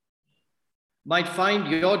perspective might find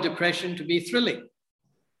your depression to be thrilling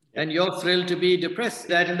and your thrill to be depressed.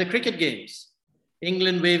 That in the cricket games,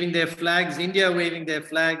 England waving their flags, India waving their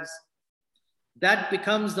flags, that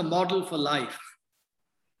becomes the model for life.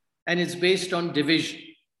 And it's based on division.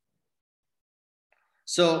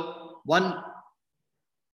 So one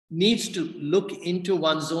needs to look into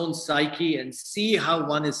one's own psyche and see how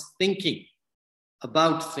one is thinking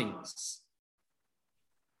about things.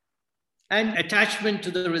 And attachment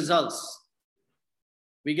to the results.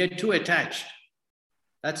 We get too attached.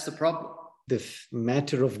 That's the problem. This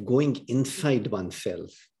matter of going inside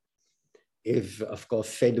oneself is, of course,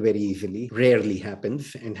 said very easily, rarely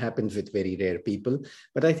happens, and happens with very rare people.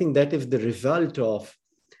 But I think that is the result of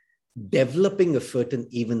developing a certain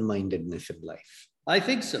even-mindedness in life. I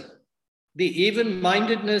think so. The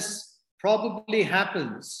even-mindedness probably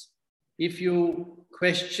happens if you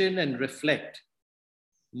question and reflect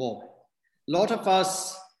more. A lot of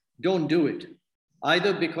us don't do it,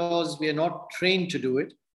 either because we are not trained to do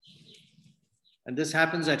it, and this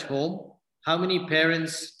happens at home. How many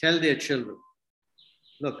parents tell their children,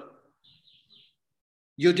 look,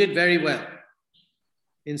 you did very well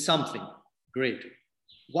in something great.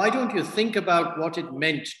 Why don't you think about what it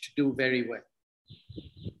meant to do very well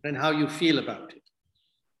and how you feel about it?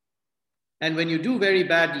 And when you do very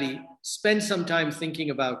badly, spend some time thinking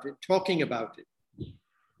about it, talking about it.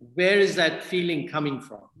 Where is that feeling coming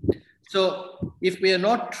from? So if we are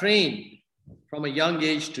not trained from a young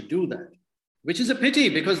age to do that, which is a pity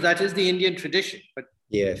because that is the Indian tradition, but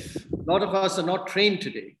yes, a lot of us are not trained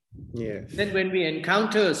today. Yes. Then when we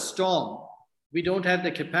encounter a storm, we don't have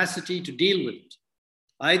the capacity to deal with it,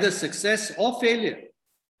 either success or failure.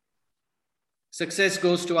 Success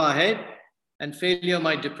goes to our head and failure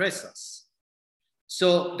might depress us.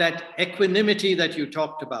 So that equanimity that you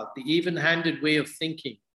talked about, the even-handed way of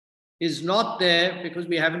thinking, is not there because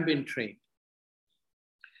we haven't been trained.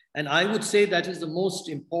 And I would say that is the most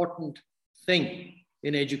important thing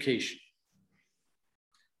in education.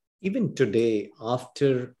 Even today,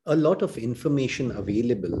 after a lot of information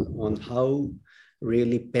available on how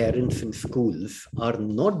really parents in schools are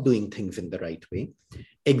not doing things in the right way,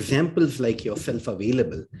 examples like yourself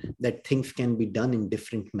available that things can be done in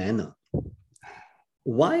different manner.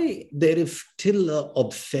 why there is still an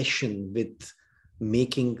obsession with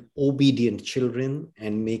making obedient children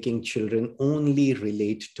and making children only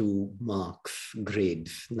relate to marks,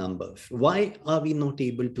 grades, numbers. Why are we not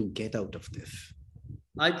able to get out of this?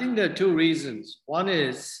 I think there are two reasons. One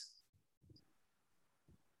is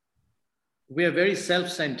we are very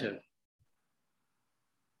self-centered.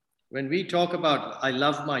 When we talk about, I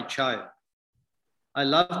love my child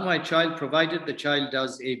provided the child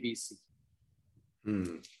does ABC.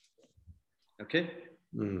 Okay?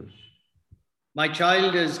 My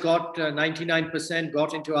child has got 99%,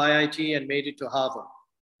 got into IIT and made it to Harvard.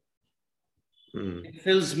 It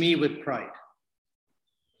fills me with pride.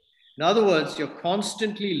 In other words, you're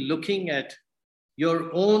constantly looking at your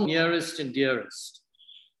own nearest and dearest.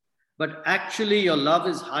 But actually, your love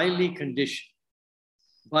is highly conditioned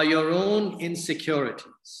by your own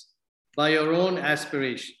insecurities, by your own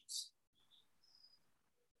aspirations.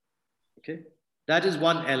 Okay? That is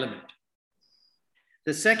one element.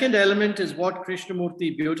 The second element is what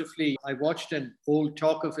Krishnamurti beautifully, I watched an old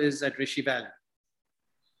talk of his at Rishi Valley.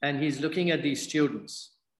 And he's looking at these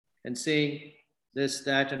students and saying this,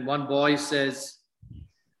 that, and one boy says,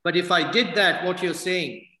 but if I did that, what you're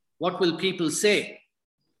saying, what will people say?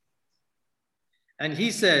 And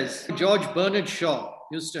he says, George Bernard Shaw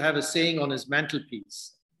used to have a saying on his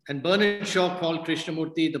mantelpiece. And Bernard Shaw called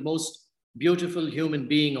Krishnamurti the most beautiful human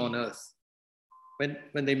being on earth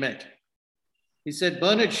when they met. He said,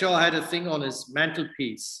 Bernard Shaw had a thing on his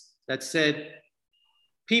mantelpiece that said,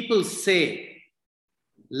 people say,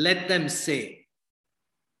 let them say.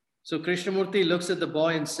 So Krishnamurti looks at the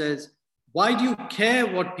boy and says, why do you care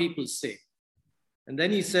what people say? And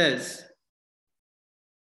then he says,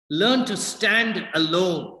 learn to stand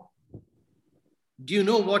alone. Do you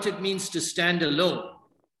know what it means to stand alone?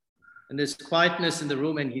 And there's quietness in the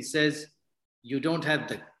room, and he says, you don't have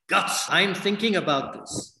the guts. I'm thinking about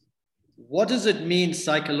this. What does it mean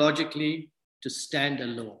psychologically to stand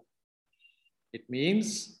alone? It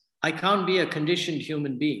means I can't be a conditioned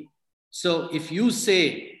human being. So if you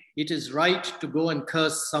say it is right to go and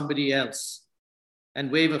curse somebody else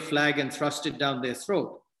and wave a flag and thrust it down their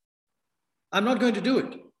throat, I'm not going to do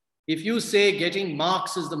it. If you say getting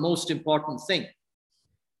marks is the most important thing,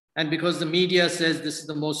 and because the media says this is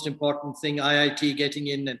the most important thing, IIT getting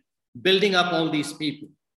in and building up all these people,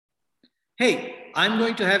 hey, I'm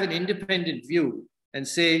going to have an independent view and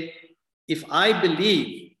say, if I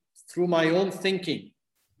believe through my own thinking,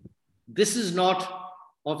 this is not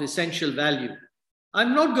of essential value,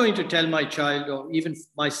 I'm not going to tell my child or even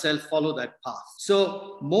myself follow that path.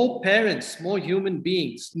 So more parents, more human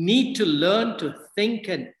beings need to learn to think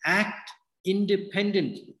and act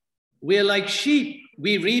independently. We're like sheep.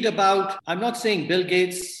 We read about, I'm not saying Bill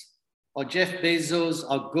Gates or Jeff Bezos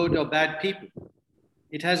are good or bad people.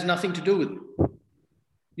 It has nothing to do with it.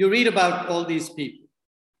 You read about all these people,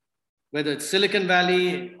 whether it's Silicon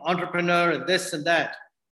Valley, entrepreneur, and this and that.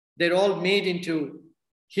 They're all made into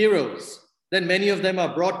heroes. Then many of them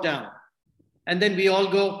are brought down. And then we all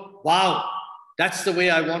go, wow, that's the way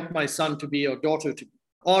I want my son to be or daughter to be.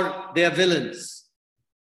 Or they're villains.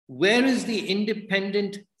 Where is the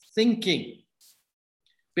independent thinking?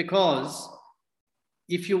 Because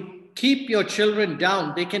if you keep your children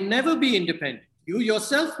down, they can never be independent. You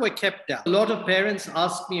yourself were kept down. A lot of parents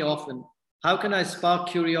ask me often, how can I spark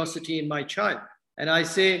curiosity in my child? And I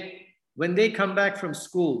say, when they come back from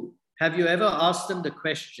school, have you ever asked them the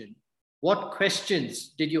question, what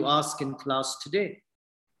questions did you ask in class today?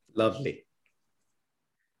 Lovely.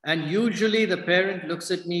 And usually the parent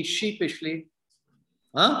looks at me sheepishly.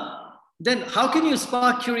 Then how can you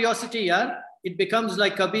spark curiosity, yaar? It becomes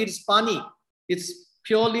like Kabir's Pani. It's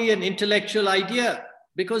purely an intellectual idea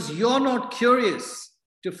because you're not curious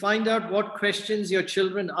to find out what questions your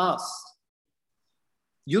children ask.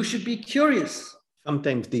 You should be curious.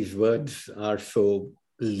 Sometimes these words are so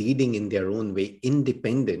leading in their own way.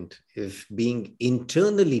 Independent is being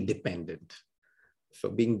internally dependent. So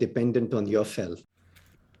being dependent on yourself.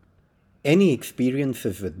 Any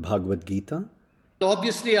experiences with Bhagavad Gita?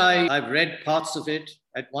 Obviously, I've read parts of it.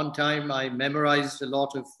 At one time, I memorized a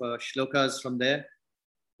lot of shlokas from there.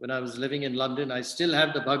 When I was living in London, I still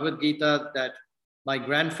have the Bhagavad Gita that my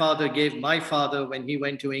grandfather gave my father when he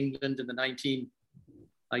went to England in the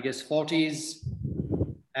 40s.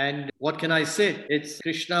 And what can I say?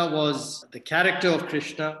 The character of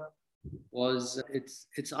Krishna was,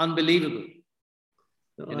 it's unbelievable.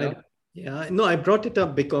 I brought it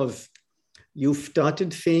up because you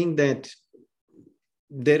started saying that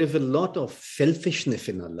there is a lot of selfishness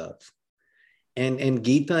in our love. And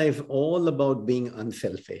Gita is all about being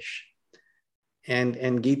unselfish.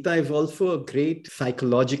 And Gita is also a great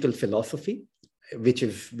psychological philosophy. which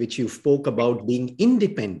you spoke about being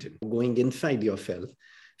independent, going inside yourself.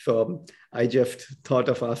 So I just thought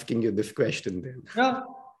of asking you this question then. Yeah.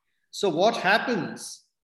 So what happens,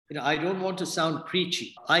 I don't want to sound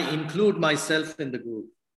preachy. I include myself in the group.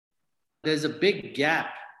 There's a big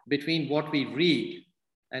gap between what we read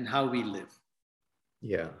and how we live.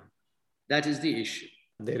 Yeah. That is the issue.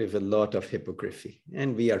 There is a lot of hypocrisy,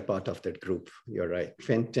 and we are part of that group. You're right.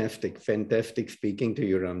 Fantastic speaking to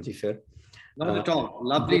you, Ramji sir. Not at all.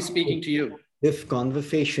 Lovely speaking to you. This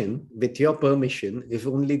conversation, with your permission, is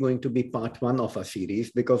only going to be part one of a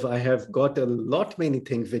series, because I have got many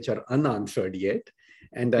things which are unanswered yet.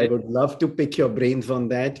 And I would love to pick your brains on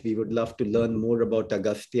that. We would love to learn more about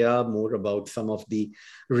Agastya, more about some of the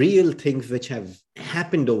real things which have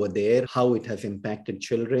happened over there, how it has impacted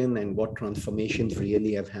children, and what transformations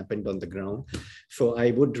really have happened on the ground. So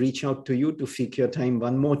I would reach out to you to seek your time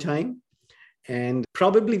one more time. And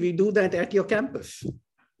probably we do that at your campus.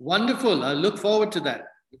 Wonderful. I look forward to that.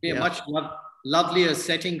 It'll be a much lovelier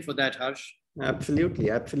setting for that, Harsh.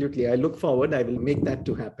 Absolutely. I look forward. I will make that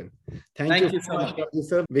to happen. Thank you so much,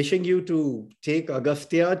 sir. Wishing you to take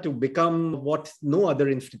Agastya to become what no other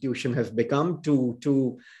institution has become,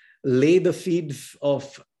 to lay the seeds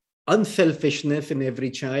of unselfishness in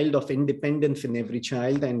every child, of independence in every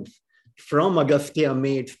child, and from Agastya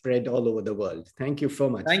may it spread all over the world. Thank you so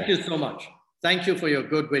much. Thank you so much. Thank you for your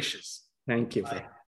good wishes. Thank you, sir.